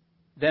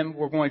 Then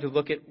we're going to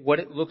look at what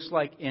it looks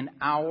like in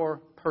our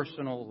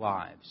personal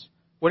lives.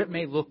 What it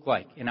may look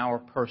like in our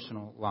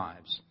personal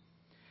lives.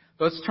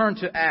 Let's turn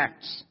to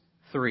Acts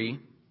 3.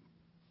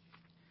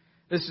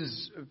 This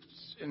is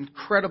an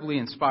incredibly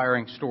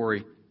inspiring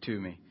story to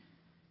me.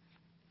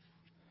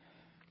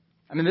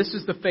 I mean, this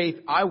is the faith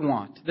I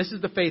want. This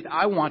is the faith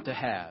I want to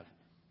have.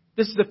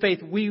 This is the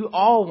faith we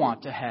all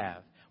want to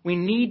have. We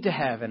need to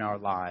have in our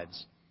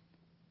lives.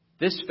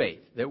 This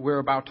faith that we're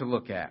about to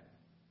look at.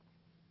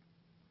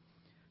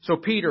 So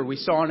Peter, we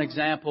saw an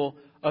example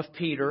of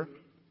Peter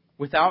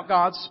without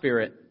God's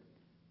Spirit,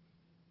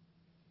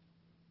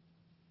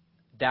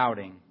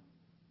 doubting,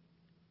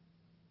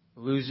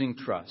 losing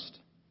trust,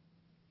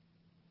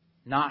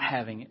 not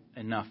having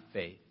enough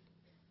faith.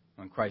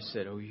 When Christ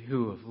said, "Oh,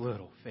 you of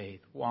little faith,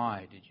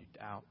 why did you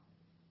doubt?"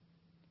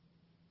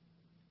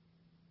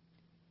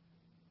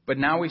 But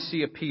now we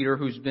see a Peter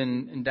who's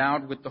been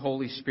endowed with the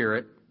Holy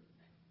Spirit.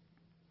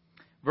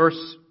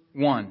 Verse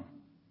 1.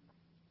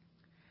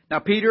 Now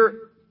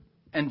Peter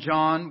and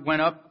John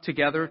went up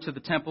together to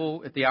the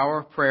temple at the hour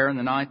of prayer in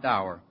the 9th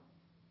hour.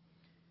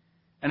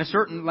 And a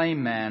certain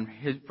lame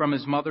man from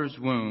his mother's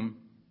womb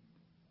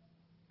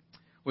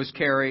was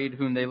carried,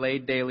 whom they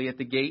laid daily at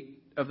the gate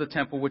of the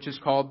temple, which is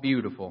called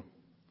Beautiful,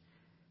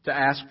 to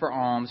ask for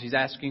alms. He's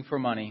asking for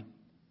money.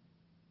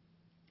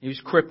 He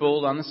was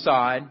crippled on the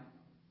side,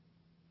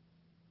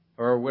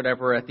 or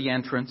whatever, at the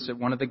entrance, at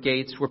one of the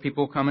gates where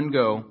people come and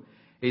go.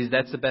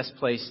 That's the best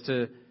place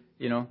to,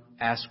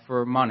 ask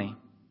for money.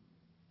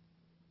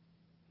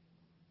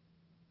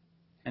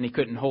 And he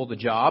couldn't hold a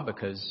job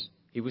because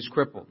he was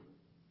crippled.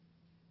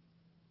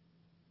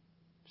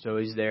 So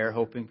he's there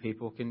hoping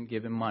people can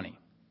give him money.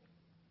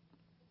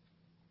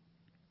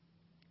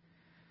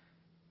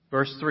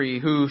 Verse 3,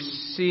 who,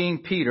 seeing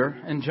Peter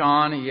and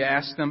John, he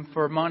asked them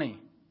for money.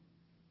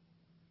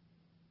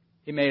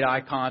 He made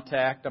eye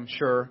contact, I'm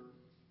sure.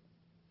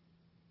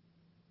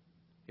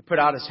 He put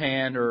out his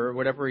hand or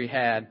whatever he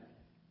had,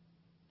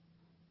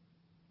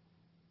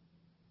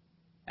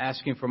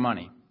 asking for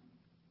money.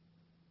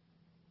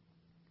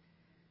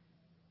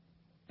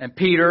 And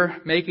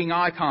Peter, making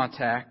eye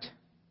contact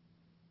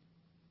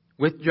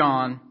with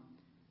John,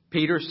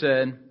 Peter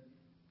said,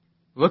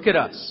 "Look at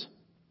us."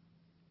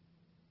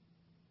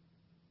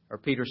 Or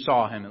Peter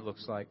saw him, it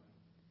looks like.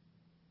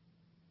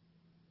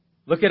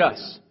 "Look at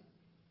us.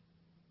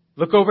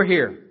 Look over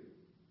here."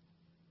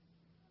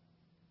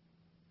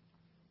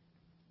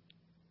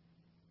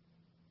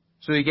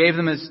 So he gave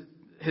them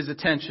his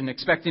attention,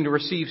 expecting to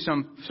receive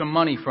some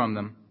money from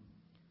them.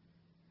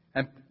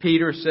 And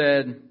Peter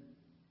said,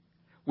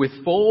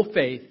 with full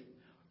faith,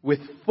 with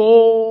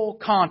full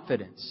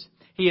confidence,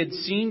 he had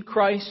seen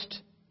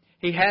Christ.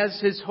 He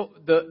has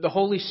the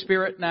Holy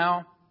Spirit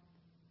now.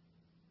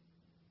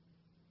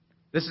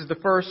 This is the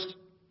first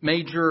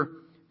major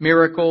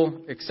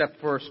miracle, except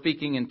for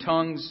speaking in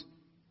tongues,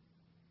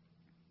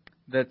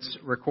 that's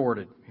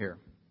recorded here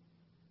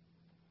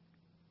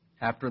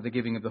after the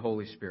giving of the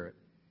Holy Spirit.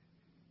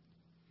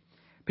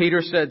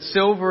 Peter said,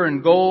 "Silver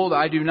and gold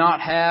I do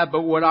not have,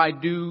 but what I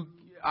do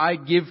I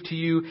give to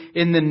you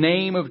in the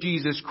name of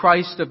Jesus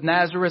Christ of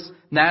Nazareth,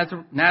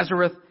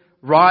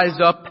 rise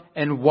up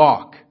and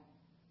walk."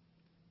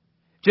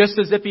 Just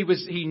as if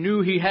he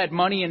knew he had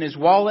money in his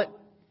wallet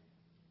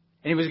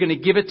and he was going to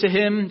give it to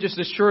him just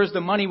as sure as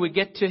the money would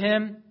get to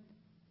him.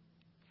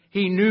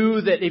 He knew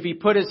that if he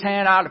put his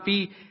hand out, if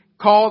he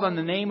called on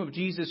the name of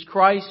Jesus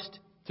Christ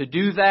to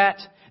do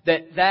that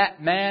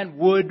man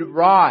would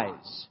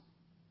rise.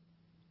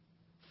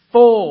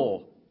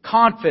 Full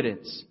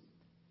confidence.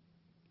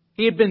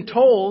 He had been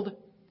told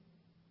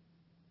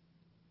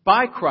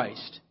by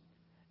Christ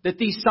that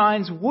these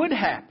signs would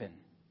happen.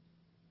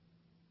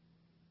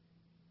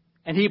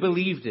 And he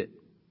believed it.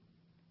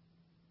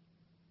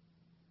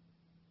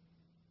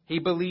 He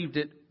believed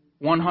it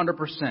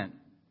 100%.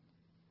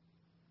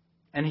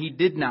 And he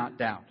did not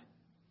doubt.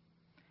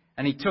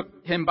 And he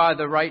took him by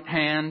the right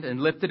hand and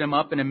lifted him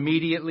up, and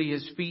immediately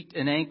his feet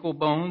and ankle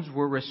bones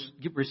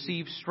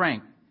received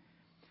strength.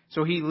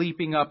 So he,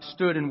 leaping up,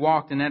 stood and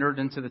walked and entered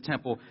into the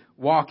temple,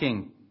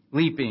 walking,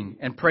 leaping,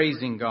 and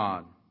praising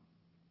God.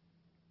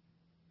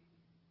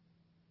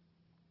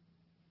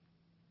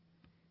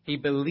 He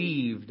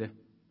believed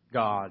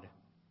God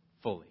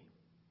fully.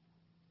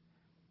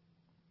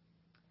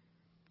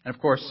 And of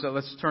course,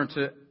 let's turn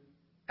to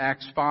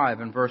Acts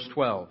 5 and verse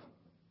 12.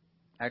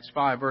 Acts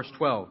 5 verse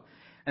 12.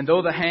 And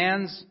through the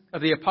hands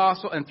of the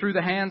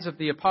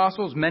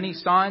apostles, many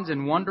signs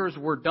and wonders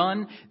were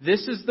done.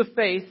 This is the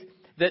faith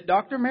that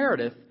Dr.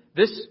 Meredith,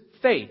 this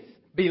faith,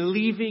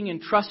 believing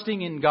and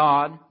trusting in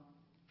God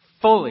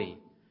fully,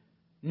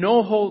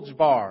 no holds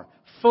bar,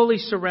 fully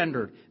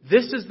surrendered.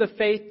 This is the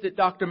faith that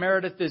Dr.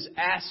 Meredith is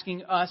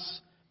asking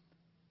us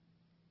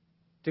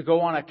to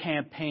go on a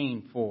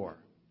campaign for,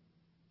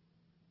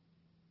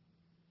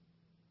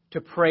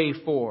 to pray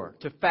for,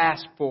 to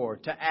fast for,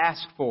 to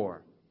ask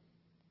for.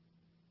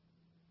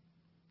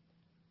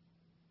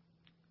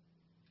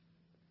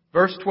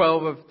 Verse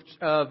 12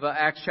 of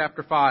Acts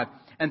chapter 5.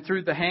 And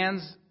through the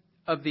hands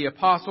of the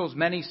apostles,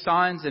 many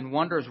signs and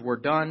wonders were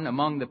done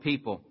among the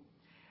people.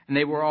 And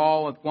they were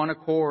all with one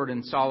accord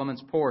in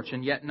Solomon's porch,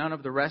 and yet none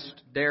of the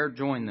rest dared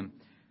join them.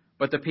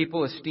 But the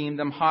people esteemed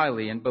them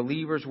highly, and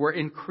believers were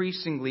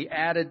increasingly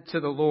added to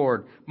the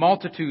Lord,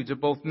 multitudes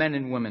of both men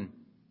and women.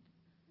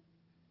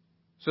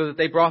 So that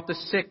they brought the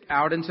sick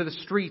out into the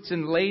streets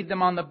and laid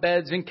them on the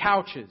beds and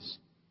couches.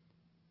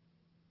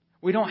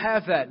 We don't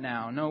have that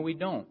now. No, we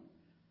don't.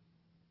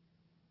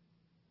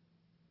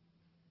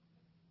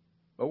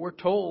 But we're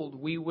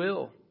told we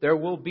will. There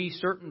will be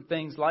certain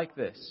things like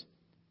this.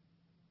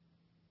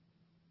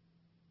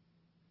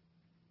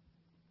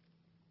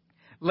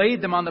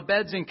 Laid them on the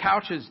beds and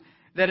couches,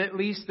 that at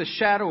least the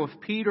shadow of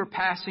Peter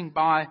passing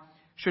by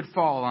should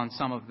fall on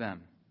some of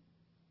them.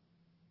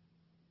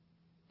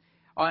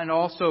 And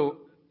also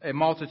a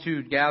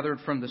multitude gathered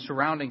from the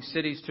surrounding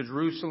cities to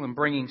Jerusalem,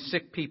 bringing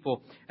sick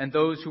people and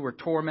those who were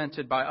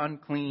tormented by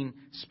unclean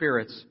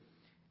spirits,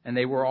 and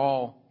they were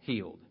all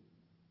healed.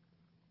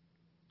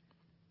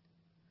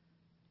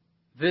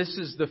 This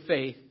is the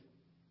faith,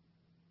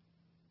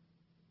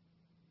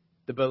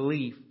 the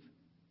belief,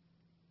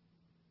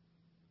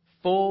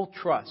 full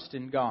trust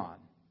in God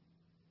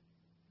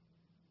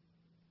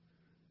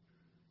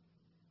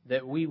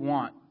that we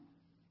want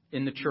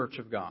in the church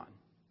of God.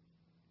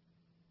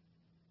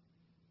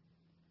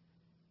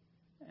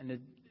 And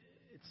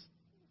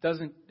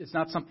it's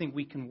not something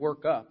we can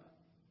work up.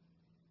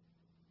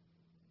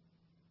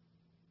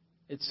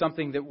 It's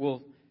something that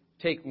will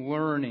take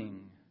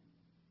learning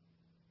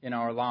in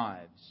our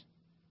lives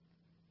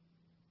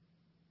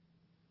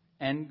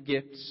and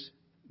gifts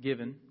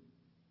given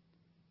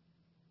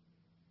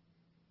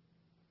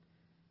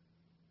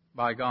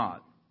by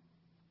God.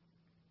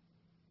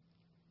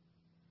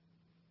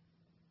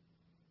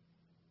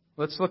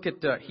 Let's look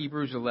at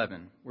Hebrews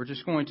 11. We're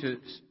just going to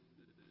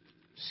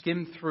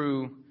skim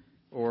through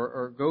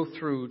or go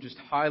through, just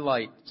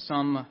highlight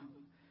some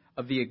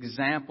of the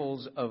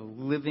examples of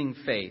living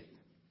faith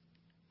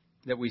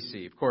that we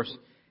see. Of course,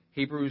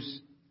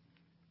 Hebrews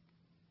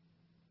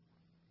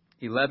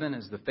 11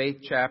 is the faith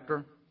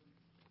chapter.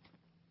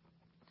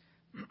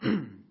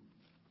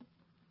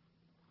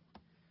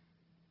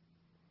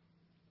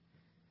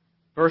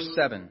 Verse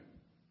 7.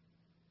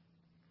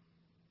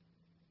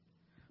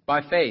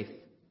 By faith,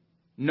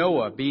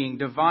 Noah, being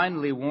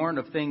divinely warned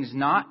of things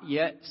not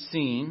yet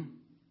seen,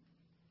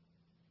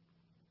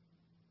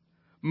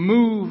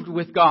 moved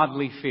with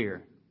godly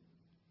fear.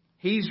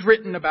 He's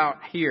written about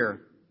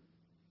here,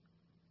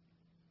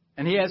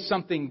 and he has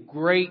something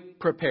great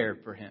prepared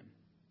for him,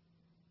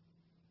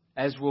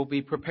 as will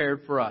be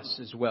prepared for us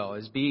as well,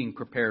 as being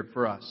prepared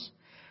for us.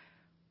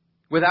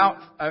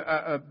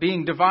 Without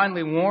being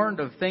divinely warned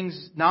of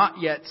things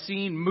not yet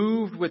seen,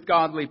 moved with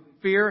godly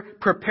fear,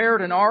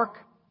 prepared an ark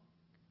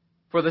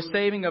for the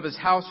saving of his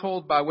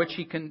household, by which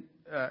he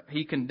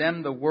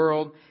condemned the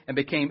world and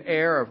became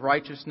heir of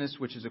righteousness,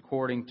 which is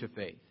according to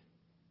faith.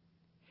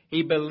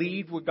 He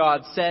believed what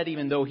God said,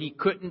 even though he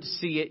couldn't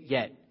see it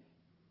yet.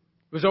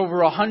 It was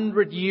over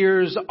 100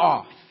 years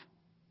off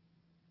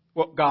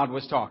what God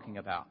was talking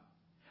about.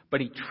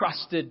 But he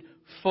trusted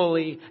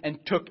fully and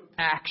took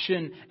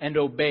action and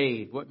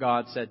obeyed what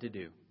God said to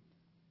do.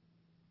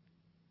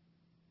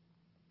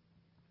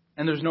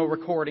 And there's no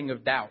recording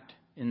of doubt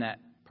in that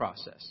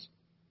process.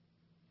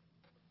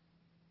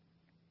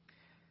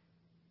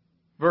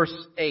 Verse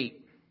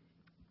 8.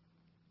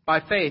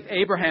 By faith,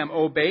 Abraham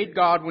obeyed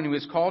God when he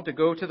was called to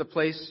go to the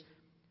place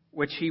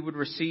which he would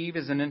receive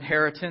as an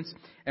inheritance.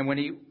 And when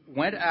he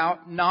went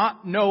out,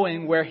 not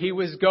knowing where he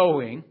was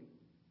going,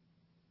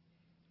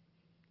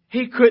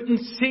 he couldn't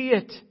see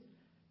it.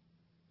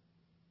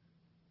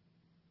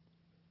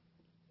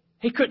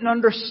 He couldn't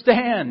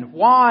understand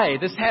why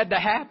this had to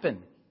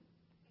happen.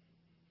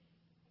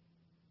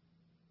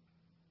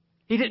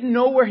 He didn't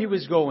know where he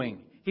was going.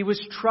 He was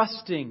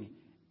trusting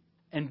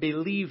and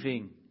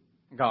believing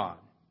God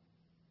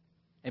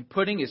and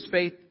putting his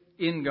faith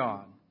in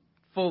God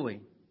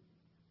fully.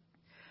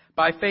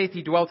 By faith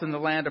he dwelt in the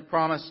land of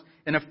promise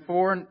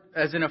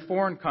as in a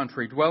foreign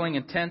country, dwelling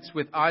in tents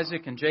with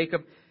Isaac and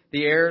Jacob,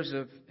 the heirs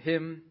of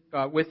him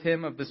with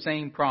him of the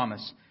same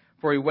promise.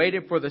 For he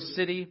waited for the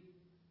city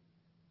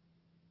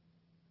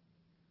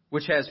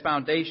which has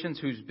foundations,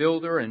 whose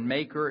builder and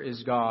maker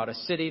is God, a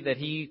city that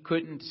he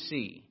couldn't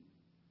see.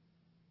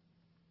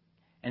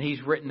 And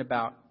he's written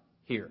about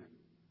here.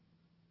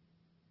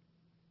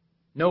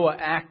 Noah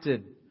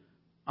acted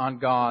on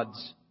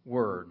God's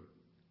word,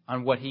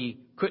 on what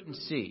he couldn't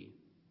see.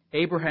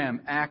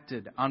 Abraham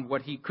acted on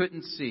what he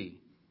couldn't see.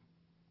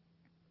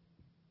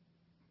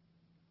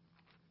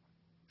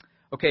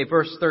 Okay,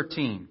 verse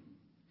 13.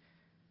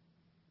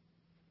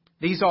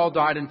 These all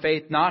died in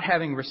faith, not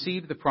having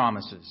received the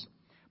promises,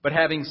 but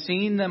having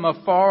seen them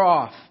afar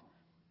off.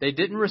 They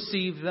didn't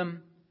receive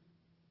them.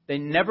 They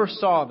never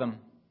saw them,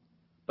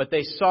 but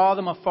they saw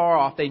them afar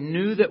off. They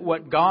knew that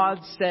what God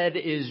said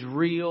is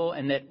real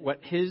and that what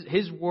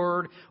His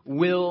word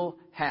will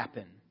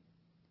happen.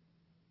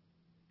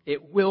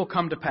 It will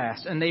come to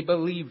pass. And they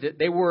believed it.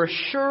 They were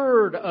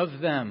assured of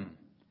them.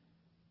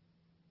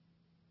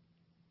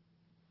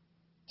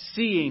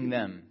 Seeing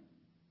them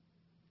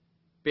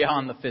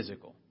beyond the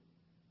physical.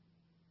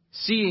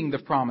 Seeing the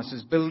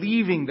promises,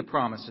 believing the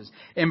promises,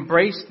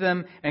 embraced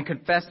them and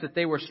confessed that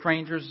they were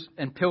strangers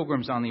and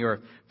pilgrims on the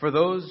earth. For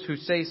those who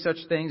say such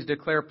things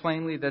declare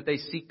plainly that they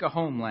seek a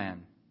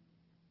homeland.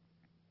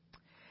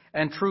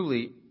 And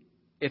truly,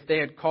 if they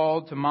had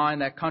called to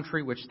mind that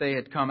country which they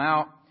had come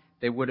out,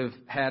 they would have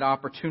had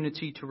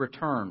opportunity to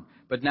return.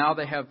 But now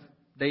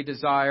they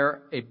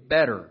desire a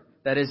better,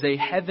 that is a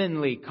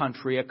heavenly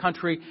country, a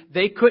country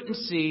they couldn't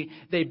see.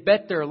 They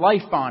bet their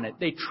life on it.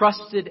 They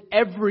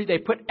they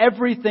put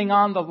everything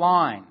on the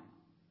line.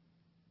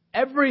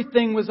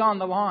 Everything was on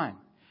the line.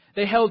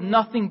 They held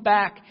nothing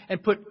back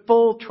and put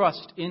full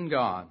trust in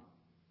God.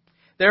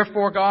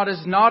 Therefore, God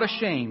is not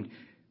ashamed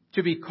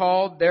to be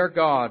called their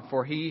God,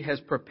 for He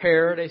has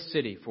prepared a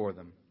city for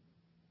them.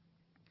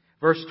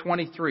 Verse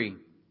 23.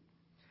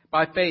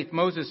 By faith,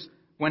 Moses,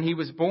 when he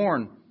was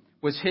born,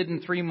 was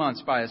hidden 3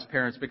 months by his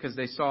parents because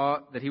they saw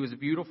that he was a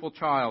beautiful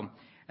child,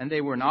 and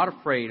they were not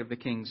afraid of the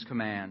king's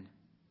command.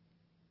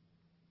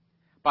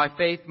 By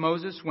faith,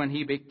 Moses, when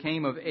he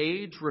became of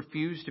age,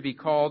 refused to be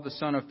called the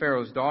son of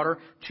Pharaoh's daughter,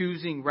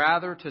 choosing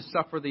rather to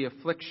suffer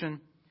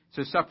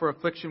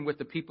affliction with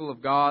the people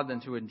of God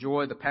than to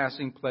enjoy the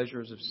passing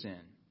pleasures of sin.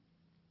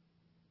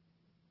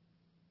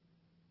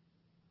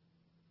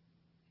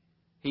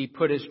 He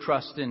put his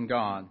trust in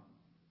God,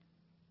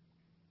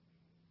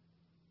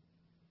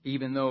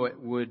 even though it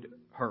would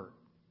hurt.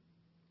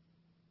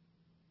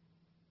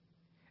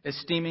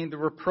 Esteeming the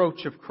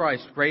reproach of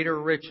Christ greater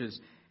riches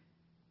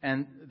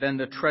than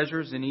the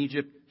treasures in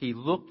Egypt, he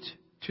looked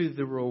to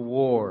the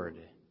reward.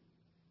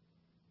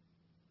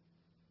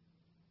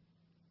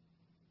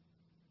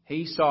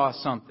 He saw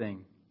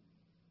something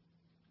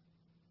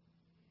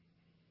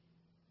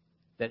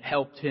that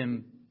helped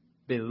him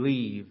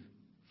believe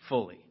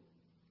fully.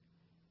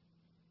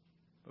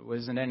 It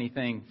wasn't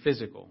anything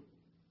physical.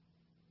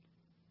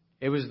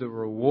 It was the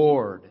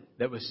reward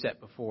that was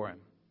set before him.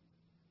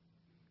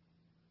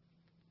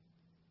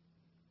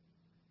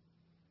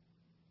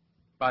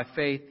 By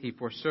faith he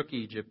forsook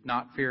Egypt,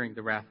 not fearing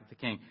the wrath of the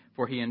king,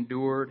 for he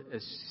endured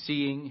as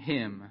seeing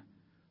Him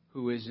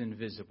who is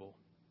invisible.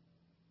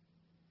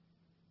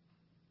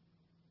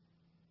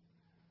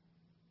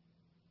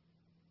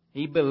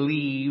 He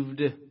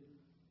believed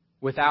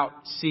without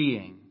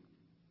seeing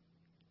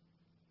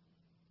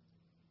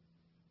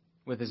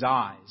with his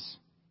eyes.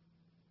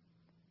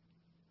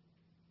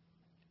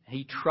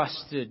 He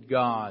trusted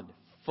God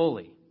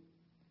fully.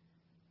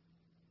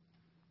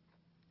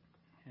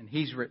 And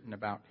he's written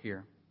about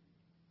here.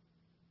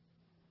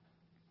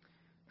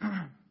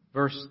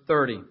 Verse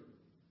 30.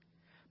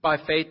 By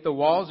faith the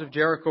walls of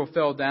Jericho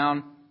fell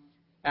down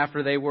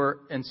after they were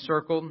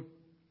encircled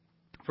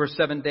for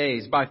 7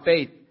 days. By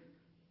faith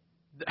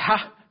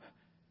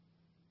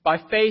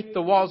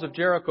the walls of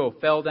Jericho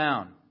fell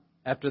down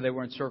after they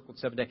were encircled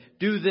 7 days.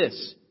 Do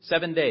this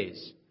 7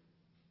 days.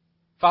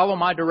 Follow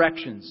my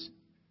directions.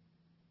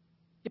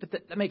 Yeah,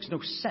 but that makes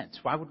no sense.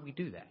 Why would we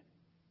do that?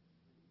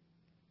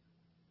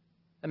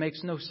 That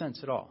makes no sense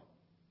at all.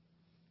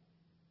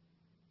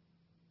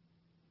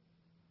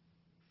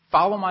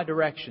 Follow my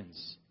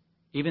directions,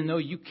 even though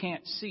you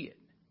can't see it.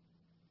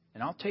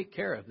 And I'll take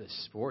care of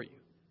this for you.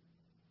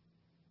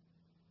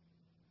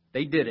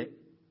 They did it.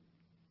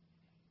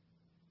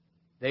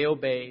 They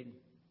obeyed.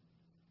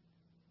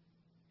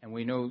 And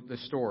we know the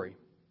story.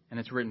 And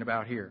it's written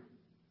about here.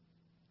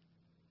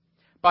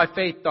 By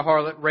faith, the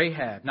harlot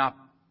Rahab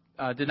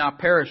did not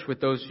perish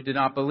with those who did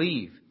not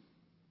believe,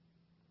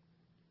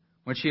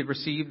 when she had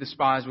received the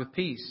spies with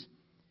peace.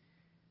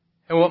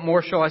 And what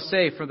more shall I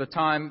say, for the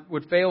time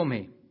would fail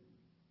me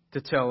to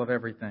tell of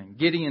everything.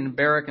 Gideon and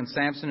Barak and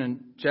Samson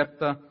and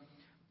Jephthah,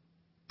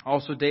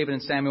 also David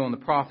and Samuel and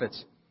the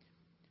prophets,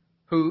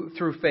 who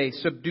through faith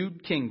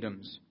subdued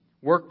kingdoms,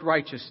 worked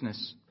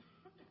righteousness,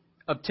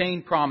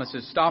 obtained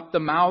promises, stopped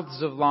the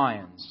mouths of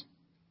lions,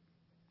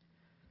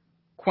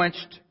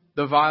 quenched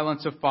the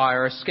violence of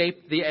fire,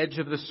 escaped the edge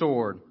of the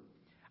sword,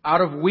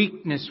 out of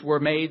weakness were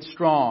made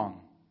strong,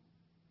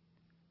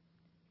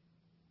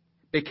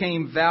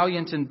 became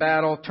valiant in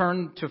battle,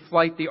 turned to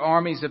flight the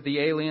armies of the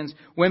aliens.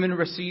 Women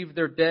received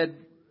their dead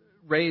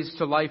raised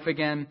to life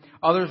again.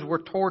 Others were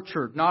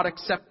tortured, not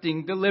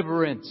accepting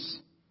deliverance.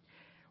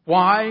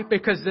 Why?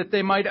 Because that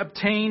they might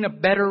obtain a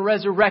better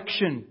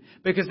resurrection.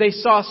 Because they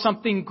saw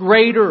something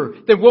greater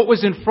than what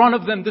was in front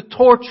of them, the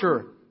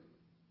torture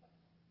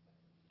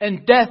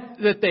and death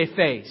that they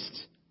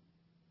faced.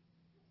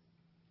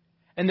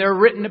 And they're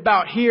written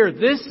about here.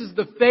 This is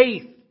the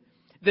faith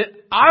that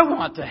I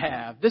want to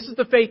have. This is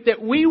the faith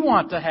that we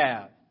want to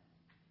have.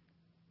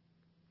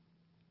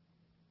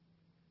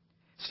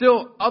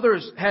 Still,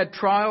 others had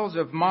trials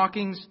of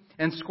mockings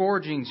and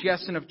scourgings,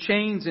 yes, and of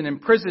chains and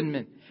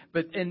imprisonment.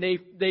 And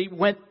they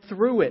went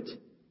through it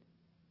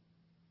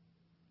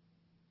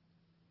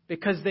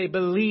because they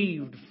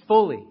believed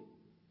fully.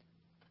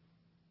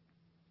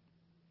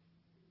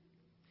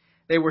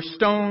 They were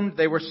stoned,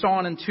 they were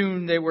sawn in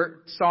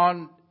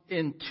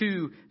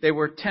two, they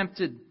were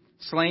tempted,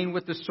 slain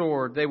with the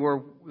sword. They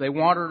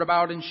wandered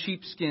about in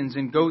sheepskins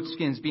and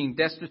goatskins, being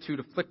destitute,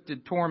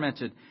 afflicted,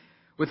 tormented,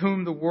 of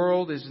whom the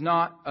world is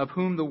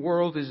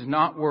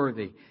not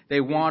worthy.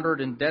 They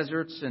wandered in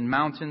deserts and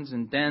mountains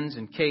and dens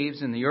and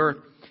caves in the earth,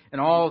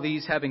 and all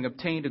these having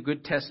obtained a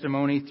good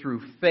testimony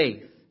through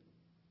faith.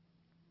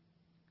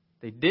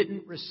 They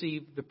didn't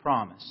receive the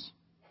promise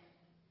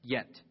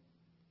yet.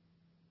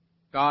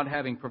 God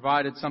having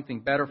provided something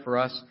better for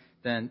us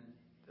than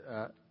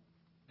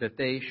that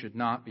they should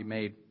not be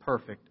made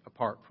perfect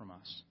apart from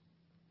us.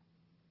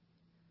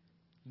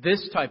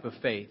 This type of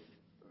faith,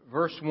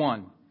 verse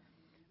 1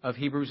 of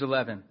Hebrews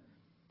 11,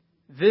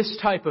 this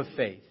type of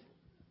faith,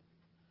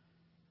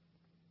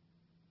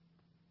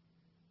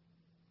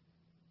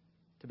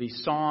 to be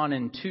sawn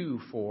in two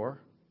for,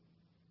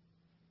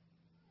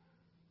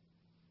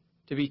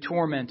 to be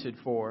tormented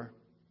for,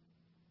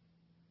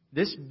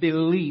 this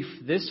belief,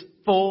 this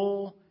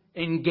full,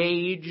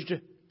 engaged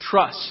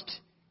trust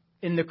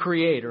in the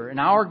Creator, in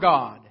our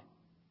God.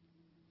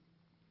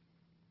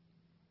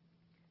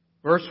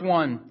 Verse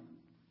 1,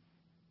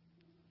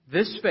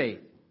 this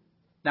faith.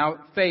 Now,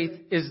 faith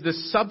is the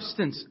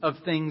substance of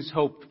things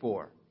hoped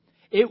for.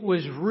 It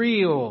was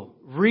real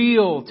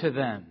to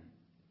them.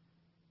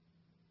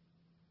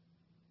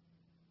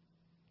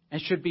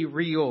 And should be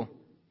real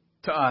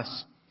to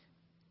us.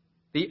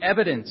 The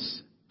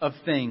evidence of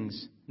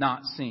things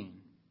not seen.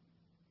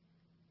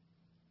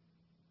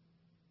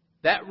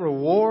 That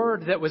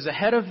reward that was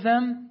ahead of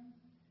them,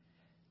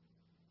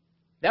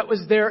 that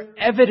was their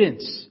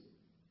evidence.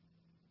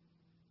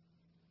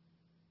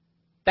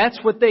 That's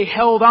what they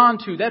held on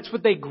to. That's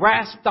what they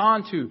grasped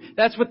onto.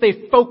 That's what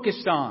they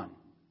focused on.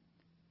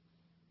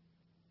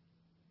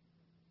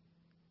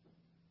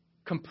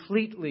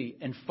 Completely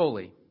and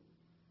fully.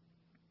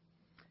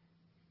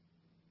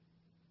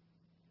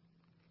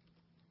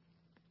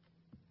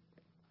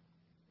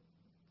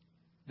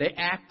 They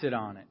acted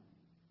on it.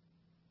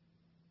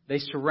 They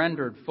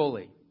surrendered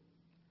fully.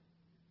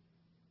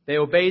 They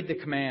obeyed the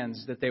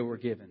commands that they were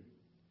given.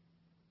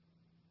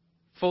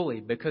 Fully,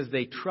 because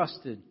they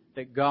trusted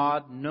that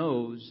God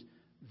knows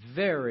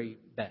very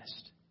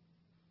best.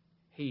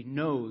 He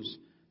knows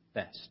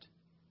best.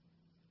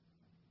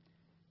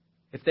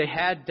 If they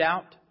had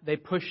doubt, they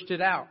pushed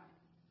it out.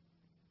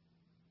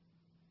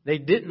 They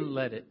didn't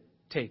let it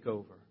take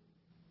over.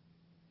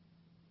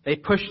 They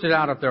pushed it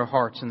out of their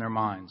hearts and their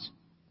minds.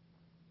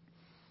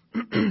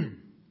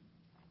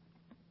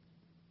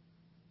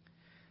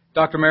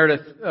 Dr.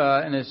 Meredith,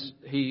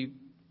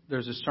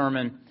 there's a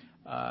sermon,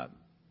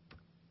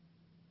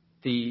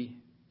 The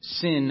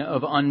Sin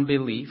of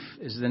Unbelief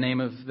is the name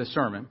of the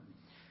sermon.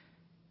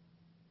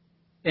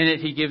 In it,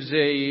 he gives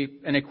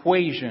an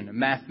equation, a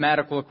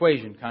mathematical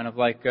equation, kind of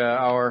like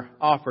our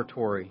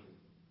offertory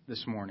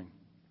this morning.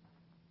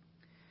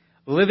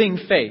 Living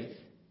faith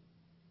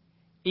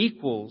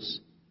equals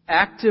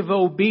active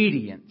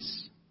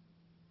obedience,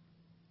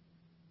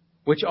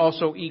 which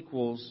also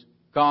equals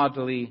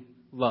godly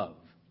love.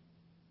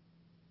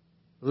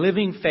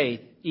 Living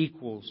faith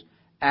equals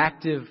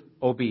active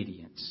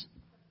obedience.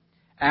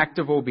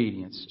 Active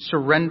obedience,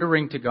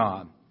 surrendering to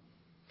God.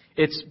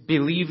 It's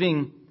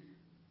believing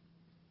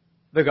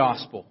the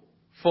gospel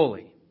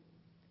fully.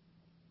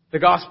 The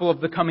gospel of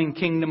the coming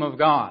kingdom of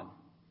God.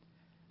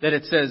 That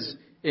it says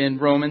in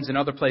Romans and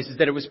other places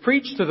that it was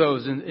preached to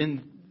those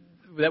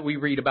that we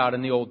read about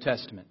in the Old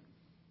Testament.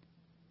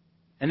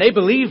 And they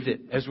believed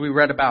it, as we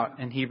read about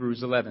in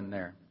Hebrews 11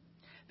 there.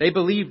 They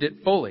believed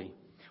it fully.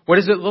 What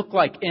does it look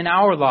like in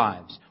our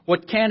lives?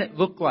 What can it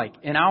look like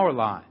in our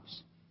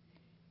lives?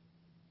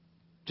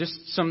 Just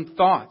some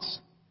thoughts.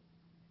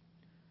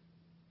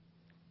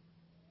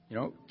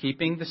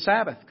 Keeping the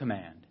Sabbath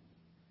command.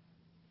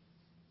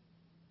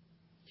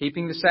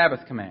 Keeping the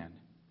Sabbath command.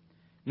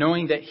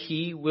 Knowing that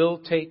He will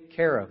take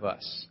care of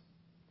us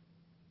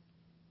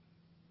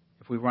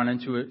if we run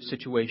into a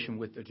situation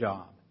with a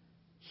job.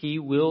 He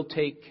will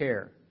take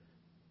care.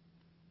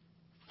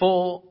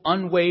 Full,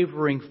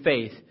 unwavering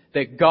faith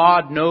that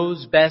God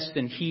knows best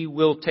and He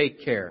will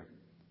take care.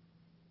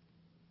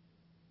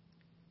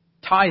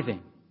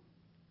 Tithing.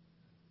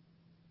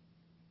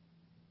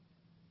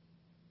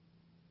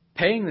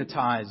 Paying the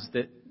tithes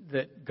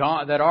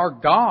that are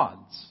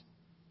God's.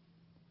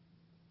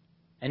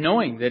 And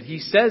knowing that He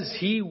says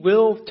He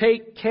will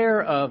take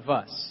care of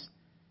us.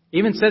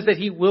 Even says that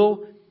He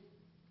will,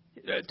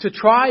 to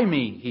try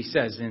me, He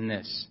says in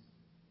this.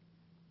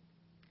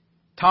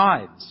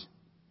 Tithes.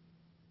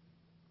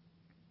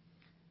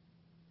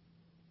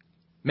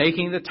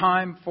 Making the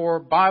time for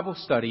Bible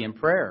study and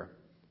prayer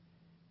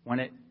when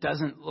it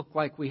doesn't look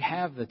like we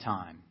have the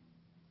time.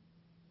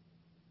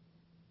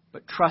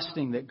 But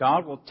trusting that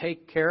God will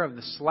take care of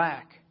the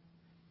slack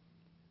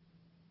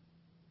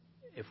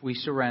if we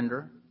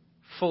surrender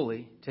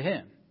fully to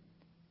Him.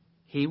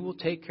 He will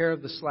take care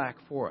of the slack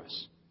for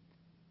us.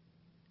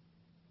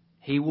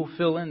 He will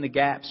fill in the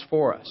gaps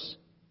for us.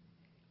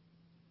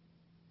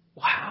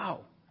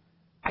 Wow!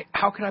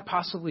 How could I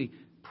possibly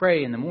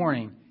pray in the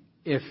morning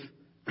if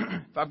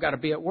I've got to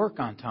be at work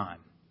on time?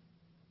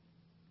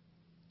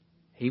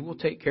 He will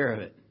take care of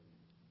it.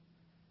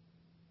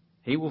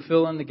 He will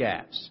fill in the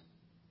gaps.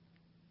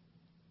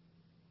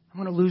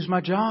 I'm going to lose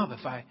my job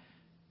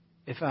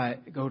if I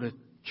go to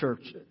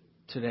church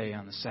today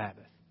on the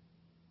Sabbath.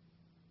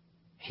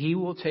 He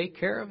will take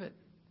care of it.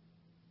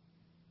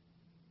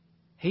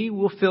 He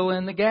will fill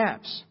in the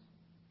gaps.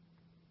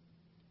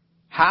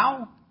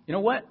 How? You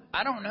know what?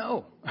 I don't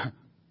know.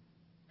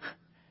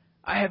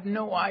 I have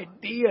no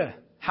idea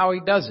how He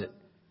does it.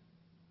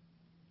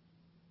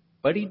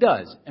 But He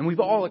does. And we've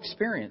all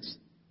experienced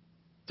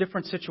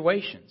different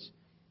situations.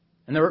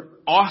 And they're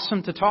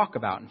awesome to talk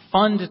about and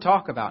fun to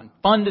talk about and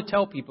fun to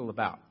tell people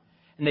about.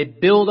 And they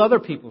build other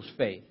people's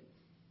faith.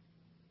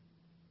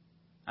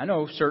 I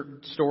know certain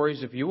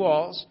stories of you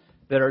alls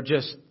that are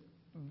just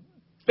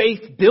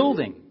faith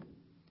building.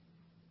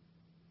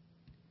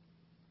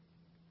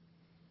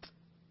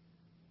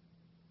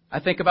 I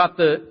think about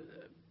the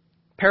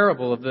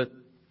parable of the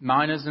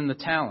minas and the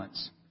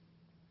talents.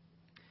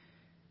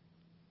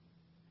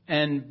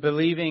 And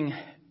believing,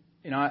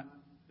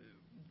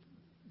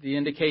 the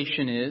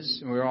indication is,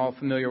 and we're all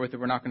familiar with it,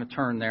 we're not going to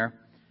turn there,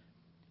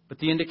 but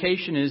the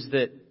indication is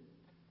that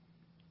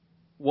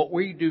what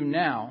we do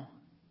now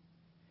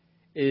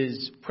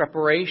is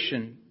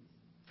preparation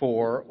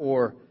for,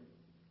 or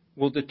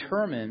will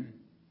determine,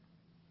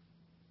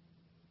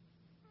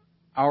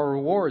 our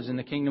rewards in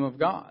the kingdom of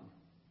God.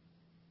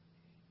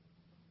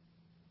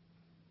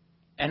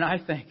 And I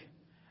think,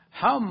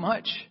 how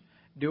much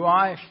do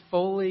I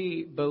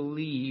fully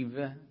believe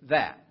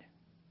that?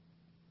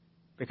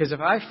 Because if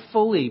I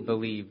fully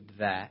believed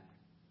that,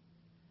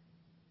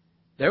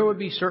 there would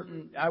be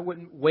I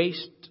wouldn't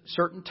waste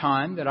certain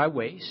time that I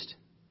waste.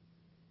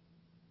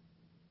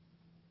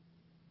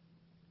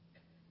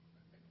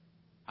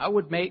 I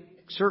would make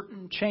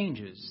certain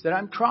changes that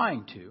I'm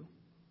trying to.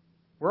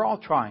 We're all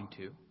trying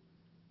to.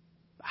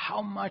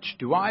 How much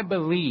do I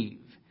believe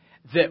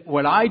that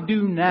what I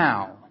do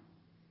now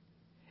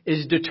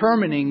is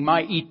determining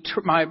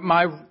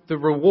the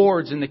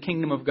rewards in the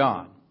kingdom of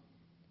God?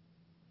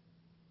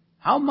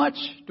 How much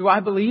do I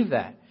believe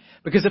that?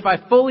 Because if I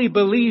fully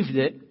believed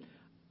it,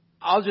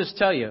 I'll just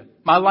tell you,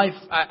 my life,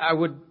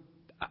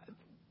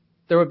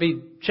 there would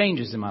be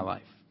changes in my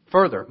life.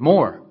 Further,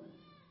 more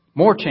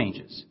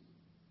changes.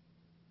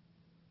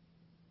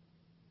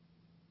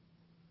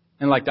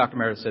 And like Dr.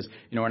 Meredith says,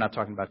 we're not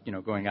talking about,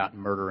 going out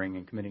and murdering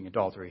and committing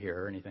adultery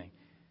here or anything.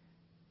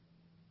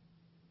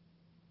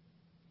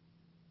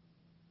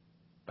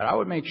 But I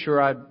would make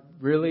sure I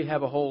really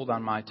have a hold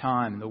on my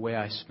time and the way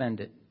I spend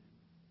it.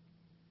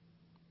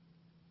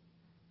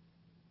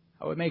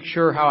 I would make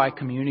sure how I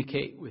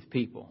communicate with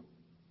people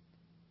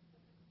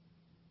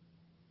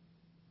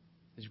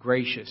is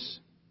gracious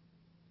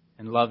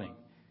and loving.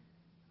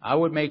 I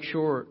would make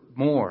sure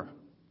more.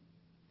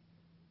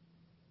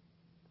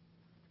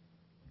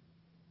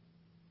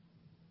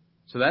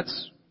 So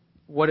that's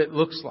what it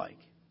looks like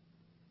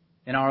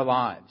in our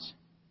lives.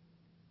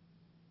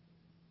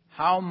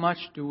 How much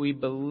do we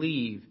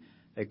believe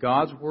that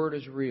God's Word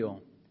is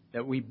real?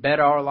 That we bet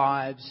our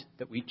lives,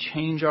 that we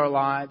change our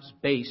lives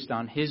based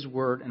on His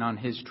Word and on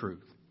His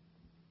truth.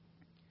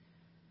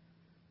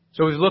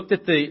 So we've looked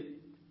at the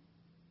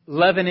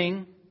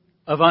leavening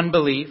of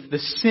unbelief, the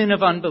sin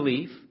of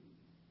unbelief.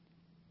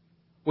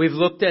 We've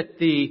looked at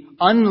the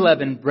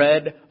unleavened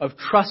bread of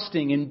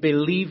trusting and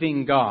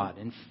believing God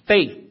and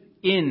faith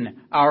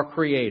in our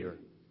Creator.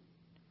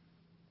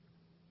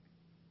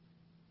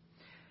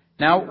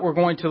 Now we're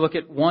going to look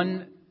at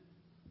one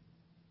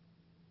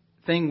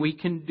thing we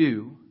can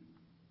do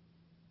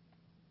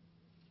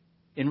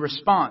in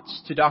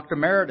response to Dr.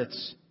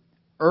 Meredith's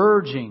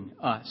urging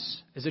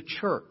us as a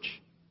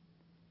church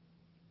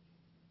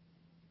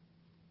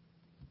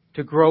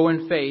to grow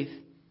in faith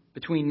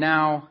between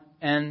now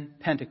and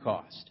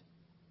Pentecost.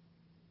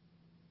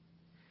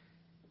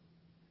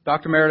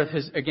 Dr.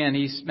 Meredith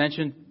he's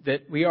mentioned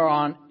that we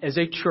are as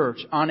a church,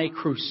 on a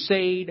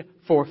crusade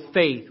for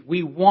faith.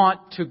 We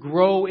want to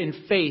grow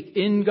in faith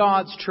in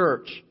God's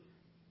church.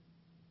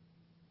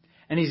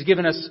 And he's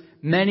given us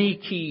many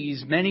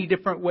keys, many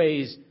different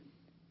ways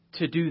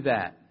to do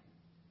that.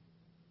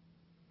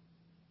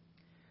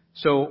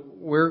 So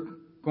we're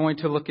going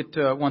to look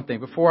at one thing.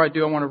 Before I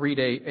do, I want to read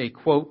a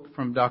quote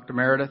from Dr.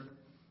 Meredith.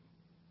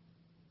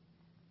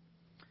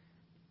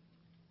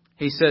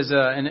 He says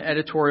an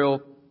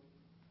editorial,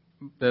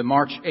 the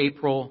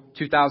March-April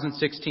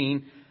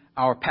 2016,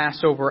 Our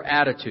Passover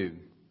Attitude.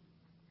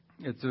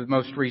 It's the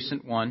most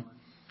recent one.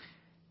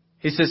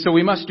 He says, so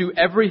we must do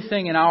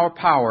everything in our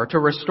power to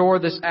restore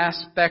this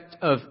aspect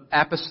of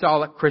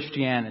apostolic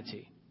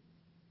Christianity.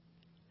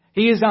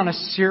 He is on a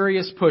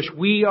serious push.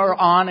 We are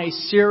on a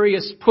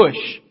serious push.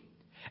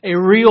 A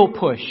real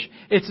push.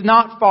 It's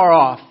not far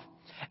off.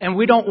 And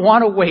we don't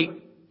want to wait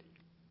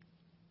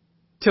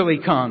till He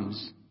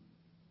comes.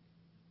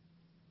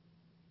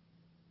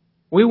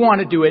 We want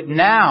to do it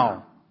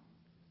now.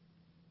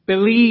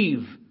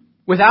 Believe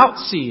without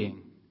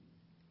seeing.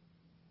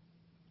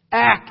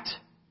 Act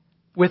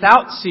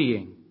without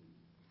seeing.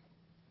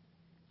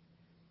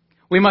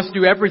 We must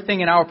do everything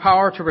in our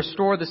power to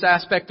restore this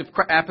aspect of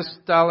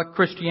apostolic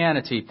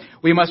Christianity.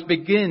 We must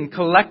begin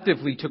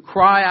collectively to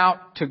cry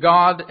out to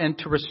God and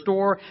to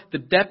restore the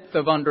depth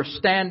of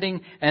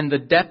understanding and the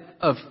depth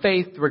of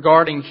faith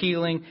regarding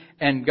healing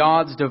and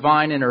God's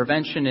divine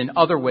intervention in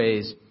other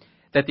ways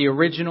that the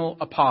original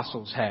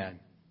apostles had.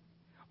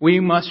 We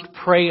must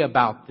pray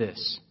about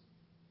this.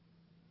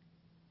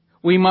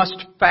 We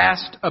must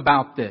fast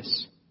about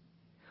this.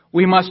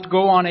 We must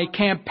go on a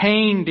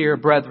campaign, dear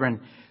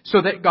brethren,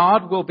 so that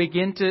God will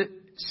begin to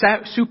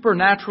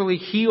supernaturally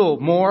heal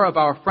more of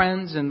our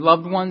friends and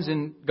loved ones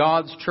in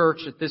God's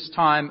church at this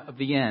time of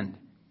the end.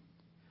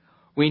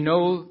 We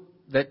know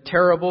that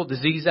terrible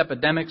disease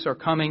epidemics are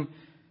coming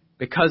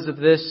because of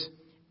this.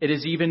 It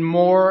is even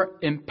more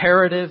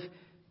imperative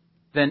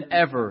than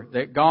ever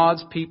that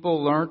God's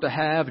people learn to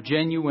have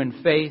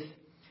genuine faith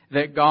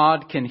that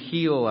God can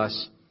heal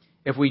us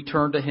if we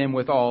turn to Him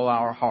with all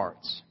our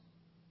hearts.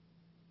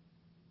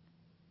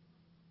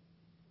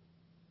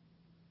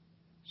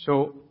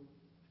 So,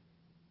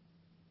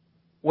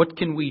 what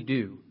can we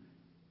do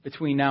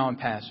between now and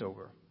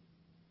Passover?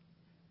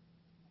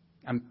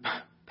 And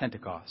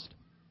Pentecost.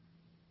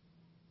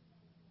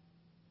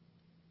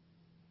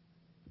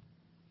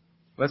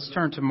 Let's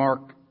turn to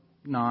Mark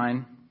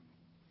 9.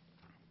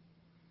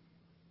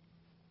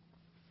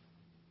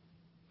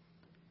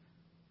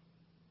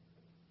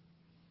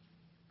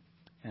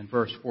 And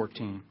verse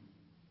 14.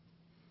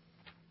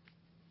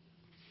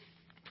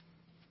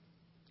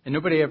 And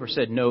nobody ever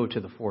said no to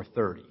the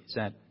 4:30. Is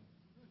that?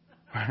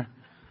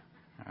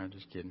 I'm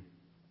just kidding.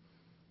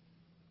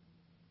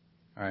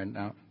 All right,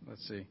 now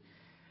let's see.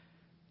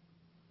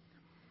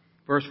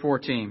 Verse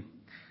 14.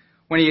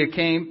 When he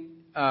came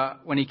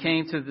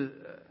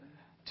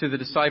to the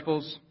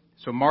disciples,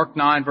 so Mark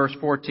 9, verse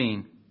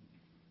 14.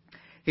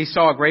 He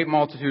saw a great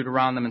multitude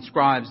around them and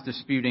scribes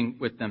disputing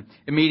with them.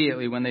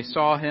 Immediately, when they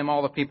saw him,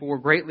 all the people were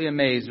greatly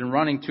amazed and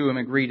running to him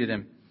and greeted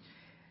him.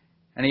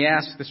 And he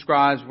asked the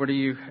scribes, what are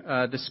you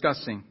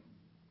discussing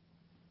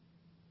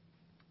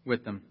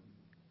with them?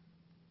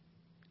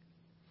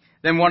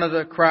 Then one of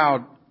the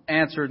crowd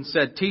answered and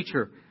said,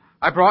 Teacher,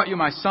 I brought you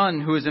my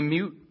son who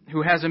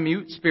has a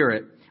mute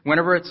spirit.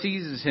 Whenever it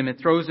seizes him, it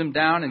throws him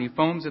down and he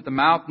foams at the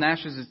mouth,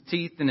 gnashes his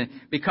teeth, and it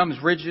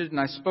becomes rigid. And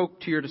I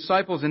spoke to your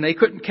disciples and they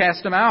couldn't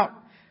cast him out.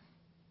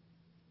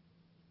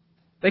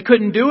 They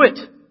couldn't do it.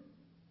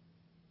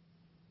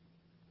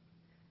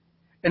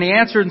 And he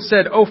answered and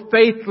said, O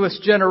faithless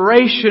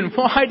generation,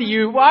 why do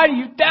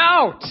you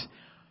doubt?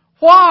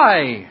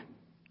 Why?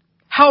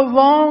 How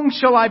long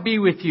shall I be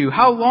with you?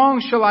 How long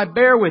shall I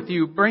bear with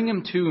you? Bring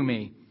him to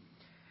me.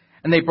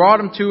 And they brought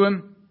him to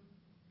him.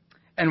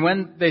 And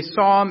when they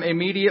saw him,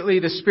 immediately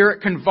the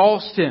spirit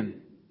convulsed him.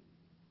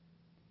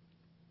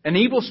 An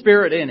evil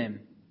spirit in him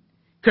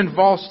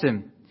convulsed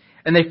him.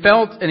 And he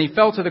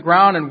fell to the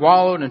ground and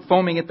wallowed and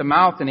foaming at the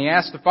mouth. And he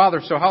asked the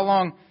father, so how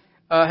long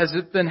has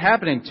it been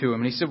happening to him?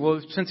 And he said, well,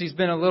 since he's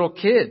been a little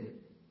kid.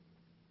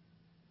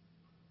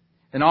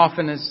 And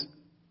often has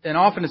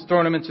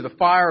thrown him into the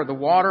fire or the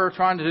water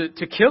trying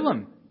to kill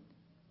him.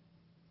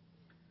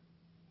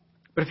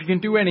 But if you can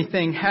do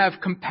anything, have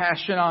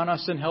compassion on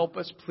us and help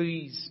us,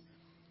 please.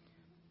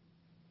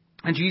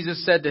 And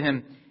Jesus said to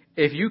him,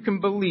 if you can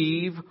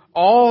believe,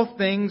 all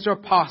things are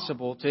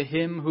possible to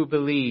him who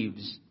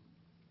believes.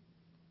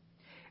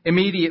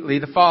 Immediately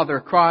the father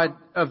cried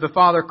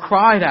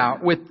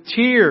out with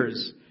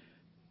tears,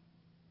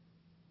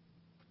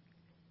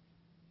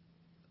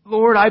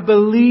 Lord, I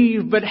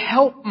believe, but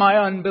help my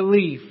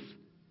unbelief.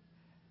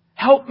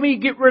 Help me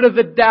get rid of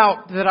the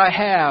doubt that I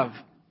have.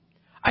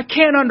 I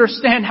can't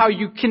understand how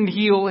you can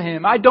heal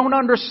him. I don't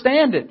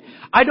understand it.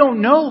 I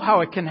don't know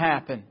how it can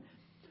happen.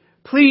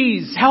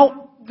 Please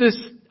help this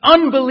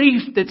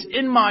unbelief that's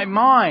in my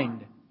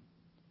mind.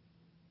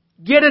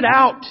 Get it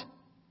out.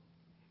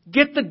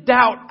 Get the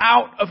doubt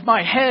out of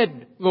my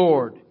head,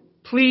 Lord.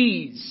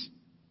 Please.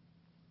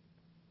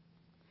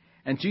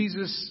 And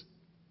Jesus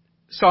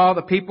saw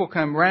the people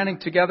come running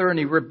together and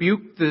he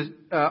rebuked the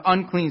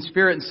unclean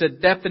spirit and said,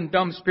 deaf and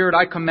dumb spirit,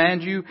 I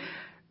command you,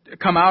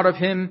 come out of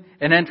him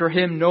and enter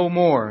him no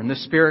more. And the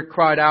spirit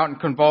cried out and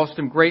convulsed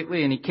him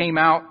greatly, and he came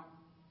out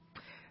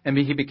and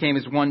he became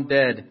as one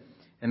dead.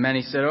 And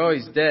many said, oh,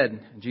 he's dead.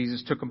 And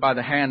Jesus took him by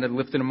the hand and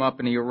lifted him up,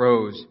 and he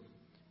arose.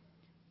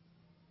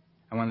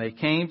 And when they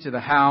came to the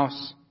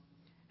house,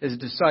 His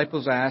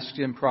disciples asked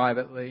him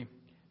privately,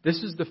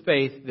 "This is the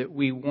faith that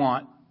we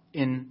want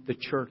in the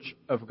church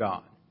of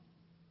God.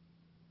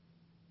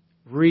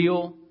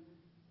 Real,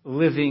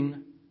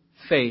 living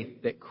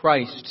faith that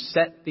Christ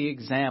set the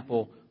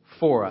example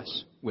for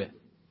us with.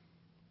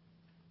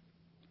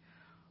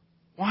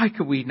 Why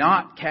could we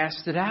not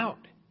cast it out?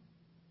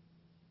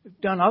 We've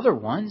done other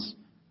ones.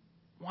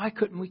 Why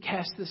couldn't we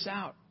cast this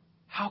out?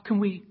 How can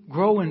we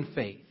grow in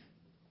faith?"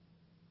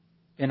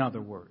 In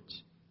other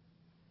words.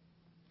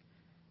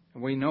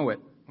 And we know it.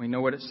 We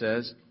know what it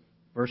says.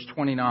 Verse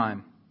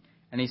 29.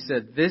 And he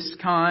said, "This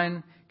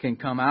kind can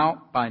come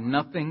out by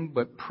nothing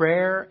but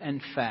prayer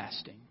and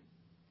fasting."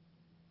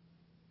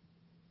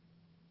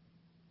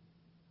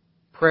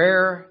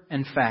 Prayer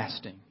and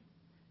fasting.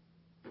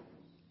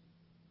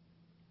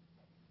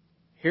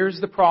 Here's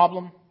the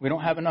problem. We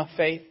don't have enough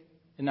faith.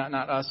 And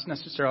not us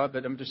necessarily,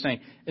 but I'm just saying,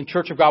 in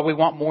Church of God, we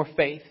want more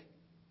faith.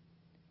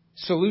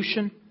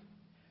 Solution?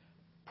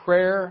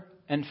 Prayer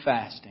and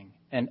fasting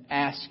and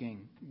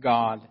asking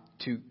God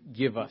to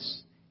give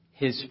us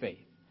His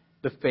faith,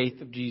 the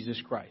faith of Jesus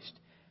Christ,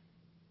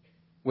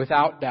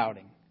 without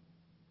doubting.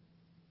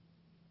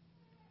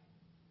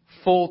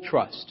 Full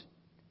trust.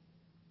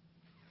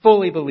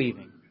 Fully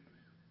believing.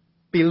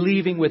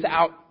 Believing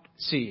without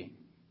seeing.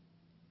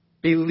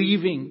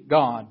 Believing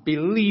God.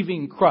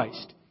 Believing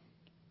Christ.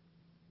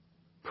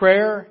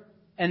 Prayer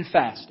and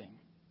fasting.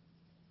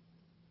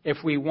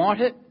 If we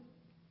want it,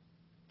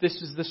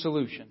 this is the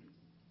solution.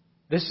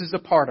 This is a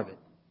part of it.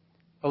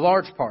 A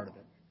large part of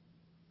it.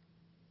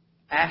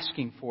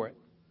 Asking for it.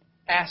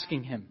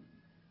 Asking Him.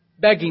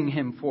 Begging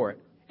Him for it.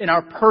 In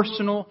our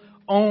personal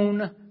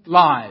own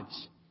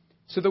lives.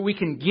 So that we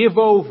can give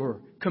over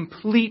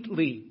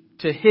completely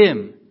to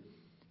Him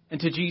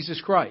and to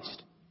Jesus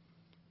Christ.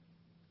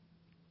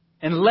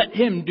 And let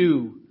Him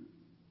do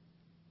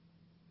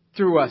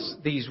through us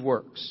these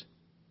works.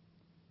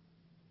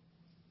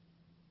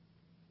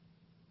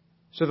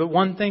 So the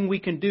one thing we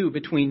can do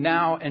between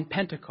now and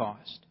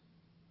Pentecost,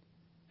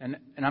 and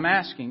I'm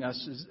asking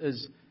us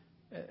as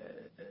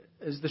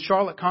the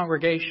Charlotte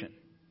congregation,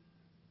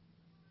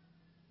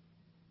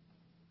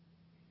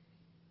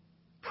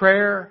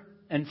 prayer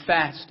and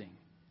fasting,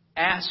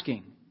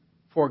 asking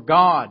for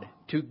God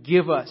to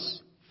give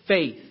us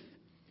faith,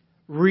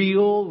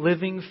 real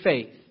living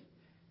faith,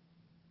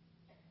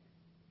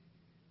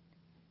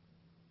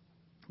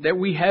 that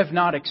we have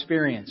not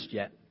experienced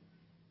yet.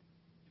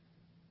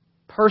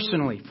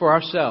 Personally, for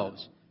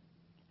ourselves.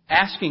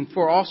 Asking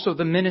for also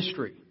the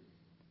ministry.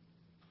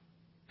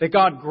 That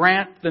God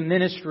grant the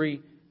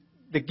ministry,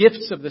 the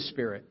gifts of the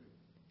Spirit.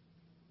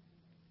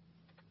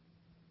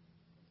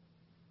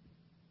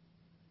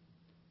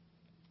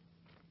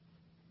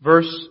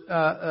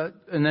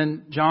 And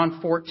then John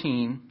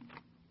 14,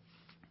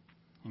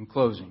 in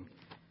closing.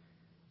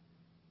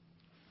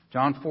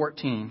 John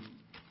 14.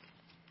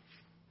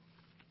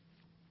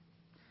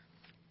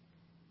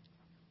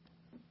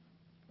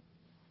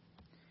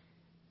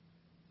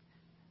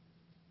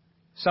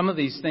 Some of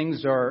these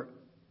things are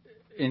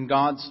in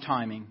God's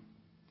timing.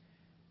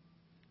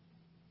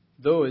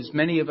 Though as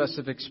many of us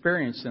have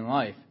experienced in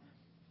life,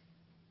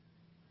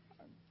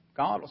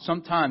 God will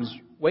sometimes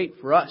wait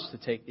for us to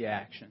take the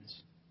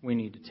actions we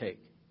need to take.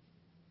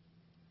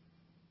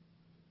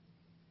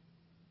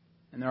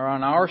 And they're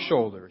on our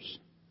shoulders.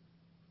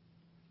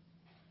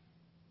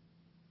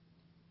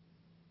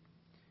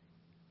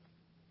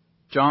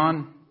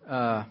 John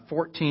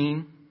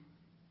 14.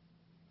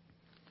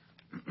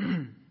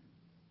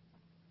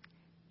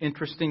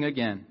 Interesting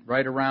again,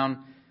 right around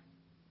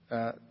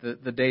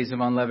the days of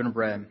unleavened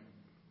bread.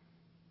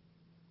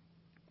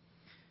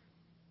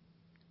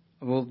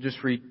 We'll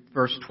just read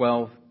verse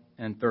 12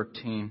 and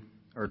 13,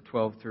 or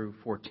 12 through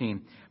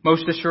 14.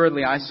 "Most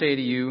assuredly I say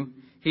to you,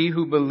 he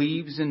who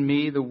believes in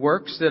me, the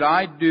works that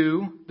I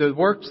do, the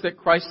works that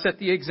Christ set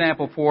the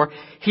example for,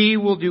 he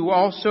will do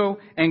also,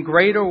 and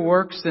greater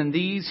works than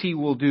these he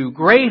will do."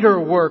 Greater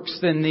works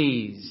than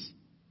these.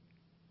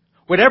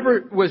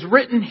 Whatever was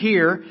written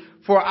here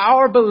for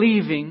our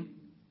believing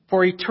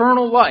for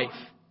eternal life.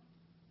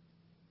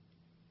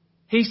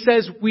 He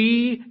says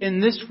we, in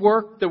this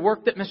work, the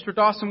work that Mr.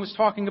 Dawson was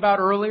talking about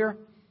earlier,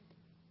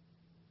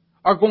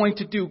 are going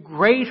to do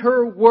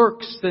greater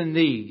works than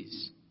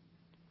these.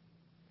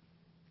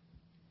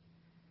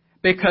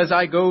 Because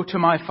I go to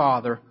my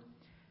Father,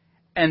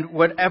 and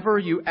whatever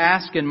you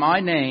ask in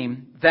my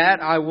name,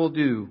 that I will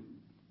do,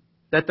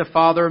 that the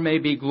Father may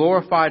be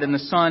glorified in the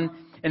Son.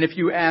 And if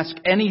you ask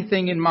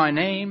anything in my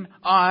name,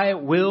 I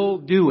will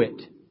do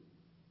it.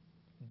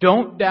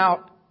 Don't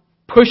doubt.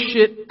 Push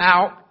it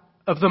out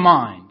of the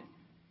mind.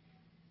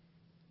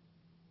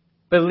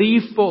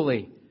 Believe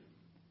fully.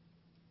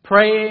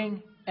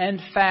 Praying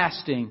and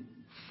fasting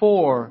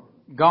for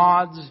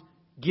God's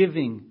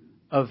giving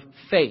of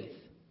faith.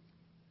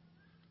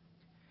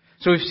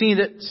 So we've seen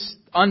that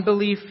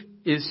unbelief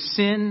is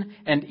sin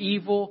and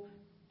evil.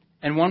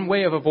 And one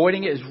way of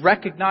avoiding it is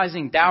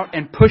recognizing doubt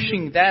and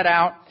pushing that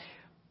out.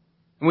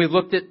 And we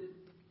looked at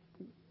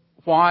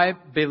why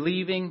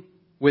believing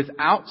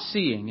without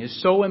seeing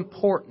is so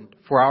important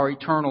for our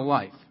eternal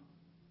life.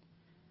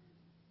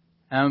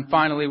 And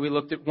finally, we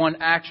looked at one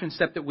action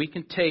step that we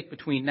can take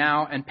between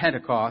now and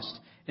Pentecost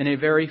in a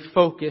very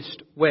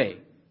focused way.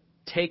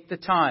 Take the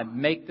time,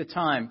 make the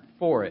time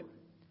for it,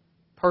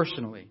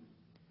 personally.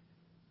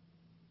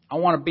 I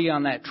want to be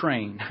on that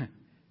train.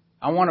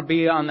 I want to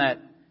be on that.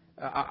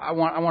 I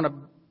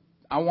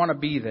want to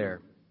be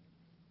there.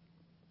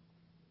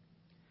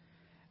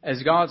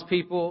 As God's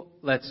people,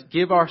 let's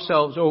give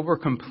ourselves over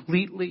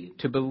completely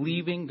to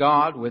believing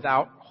God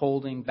without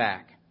holding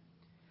back.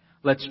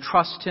 Let's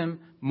trust Him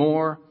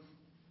more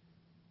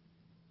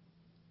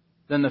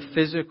than the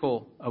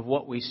physical of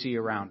what we see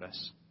around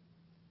us.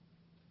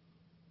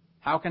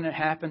 How can it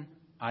happen?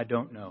 I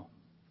don't know.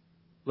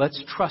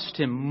 Let's trust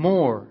Him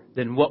more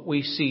than what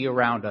we see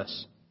around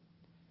us.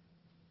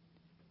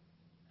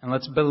 And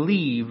let's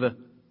believe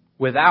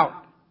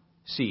without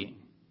seeing.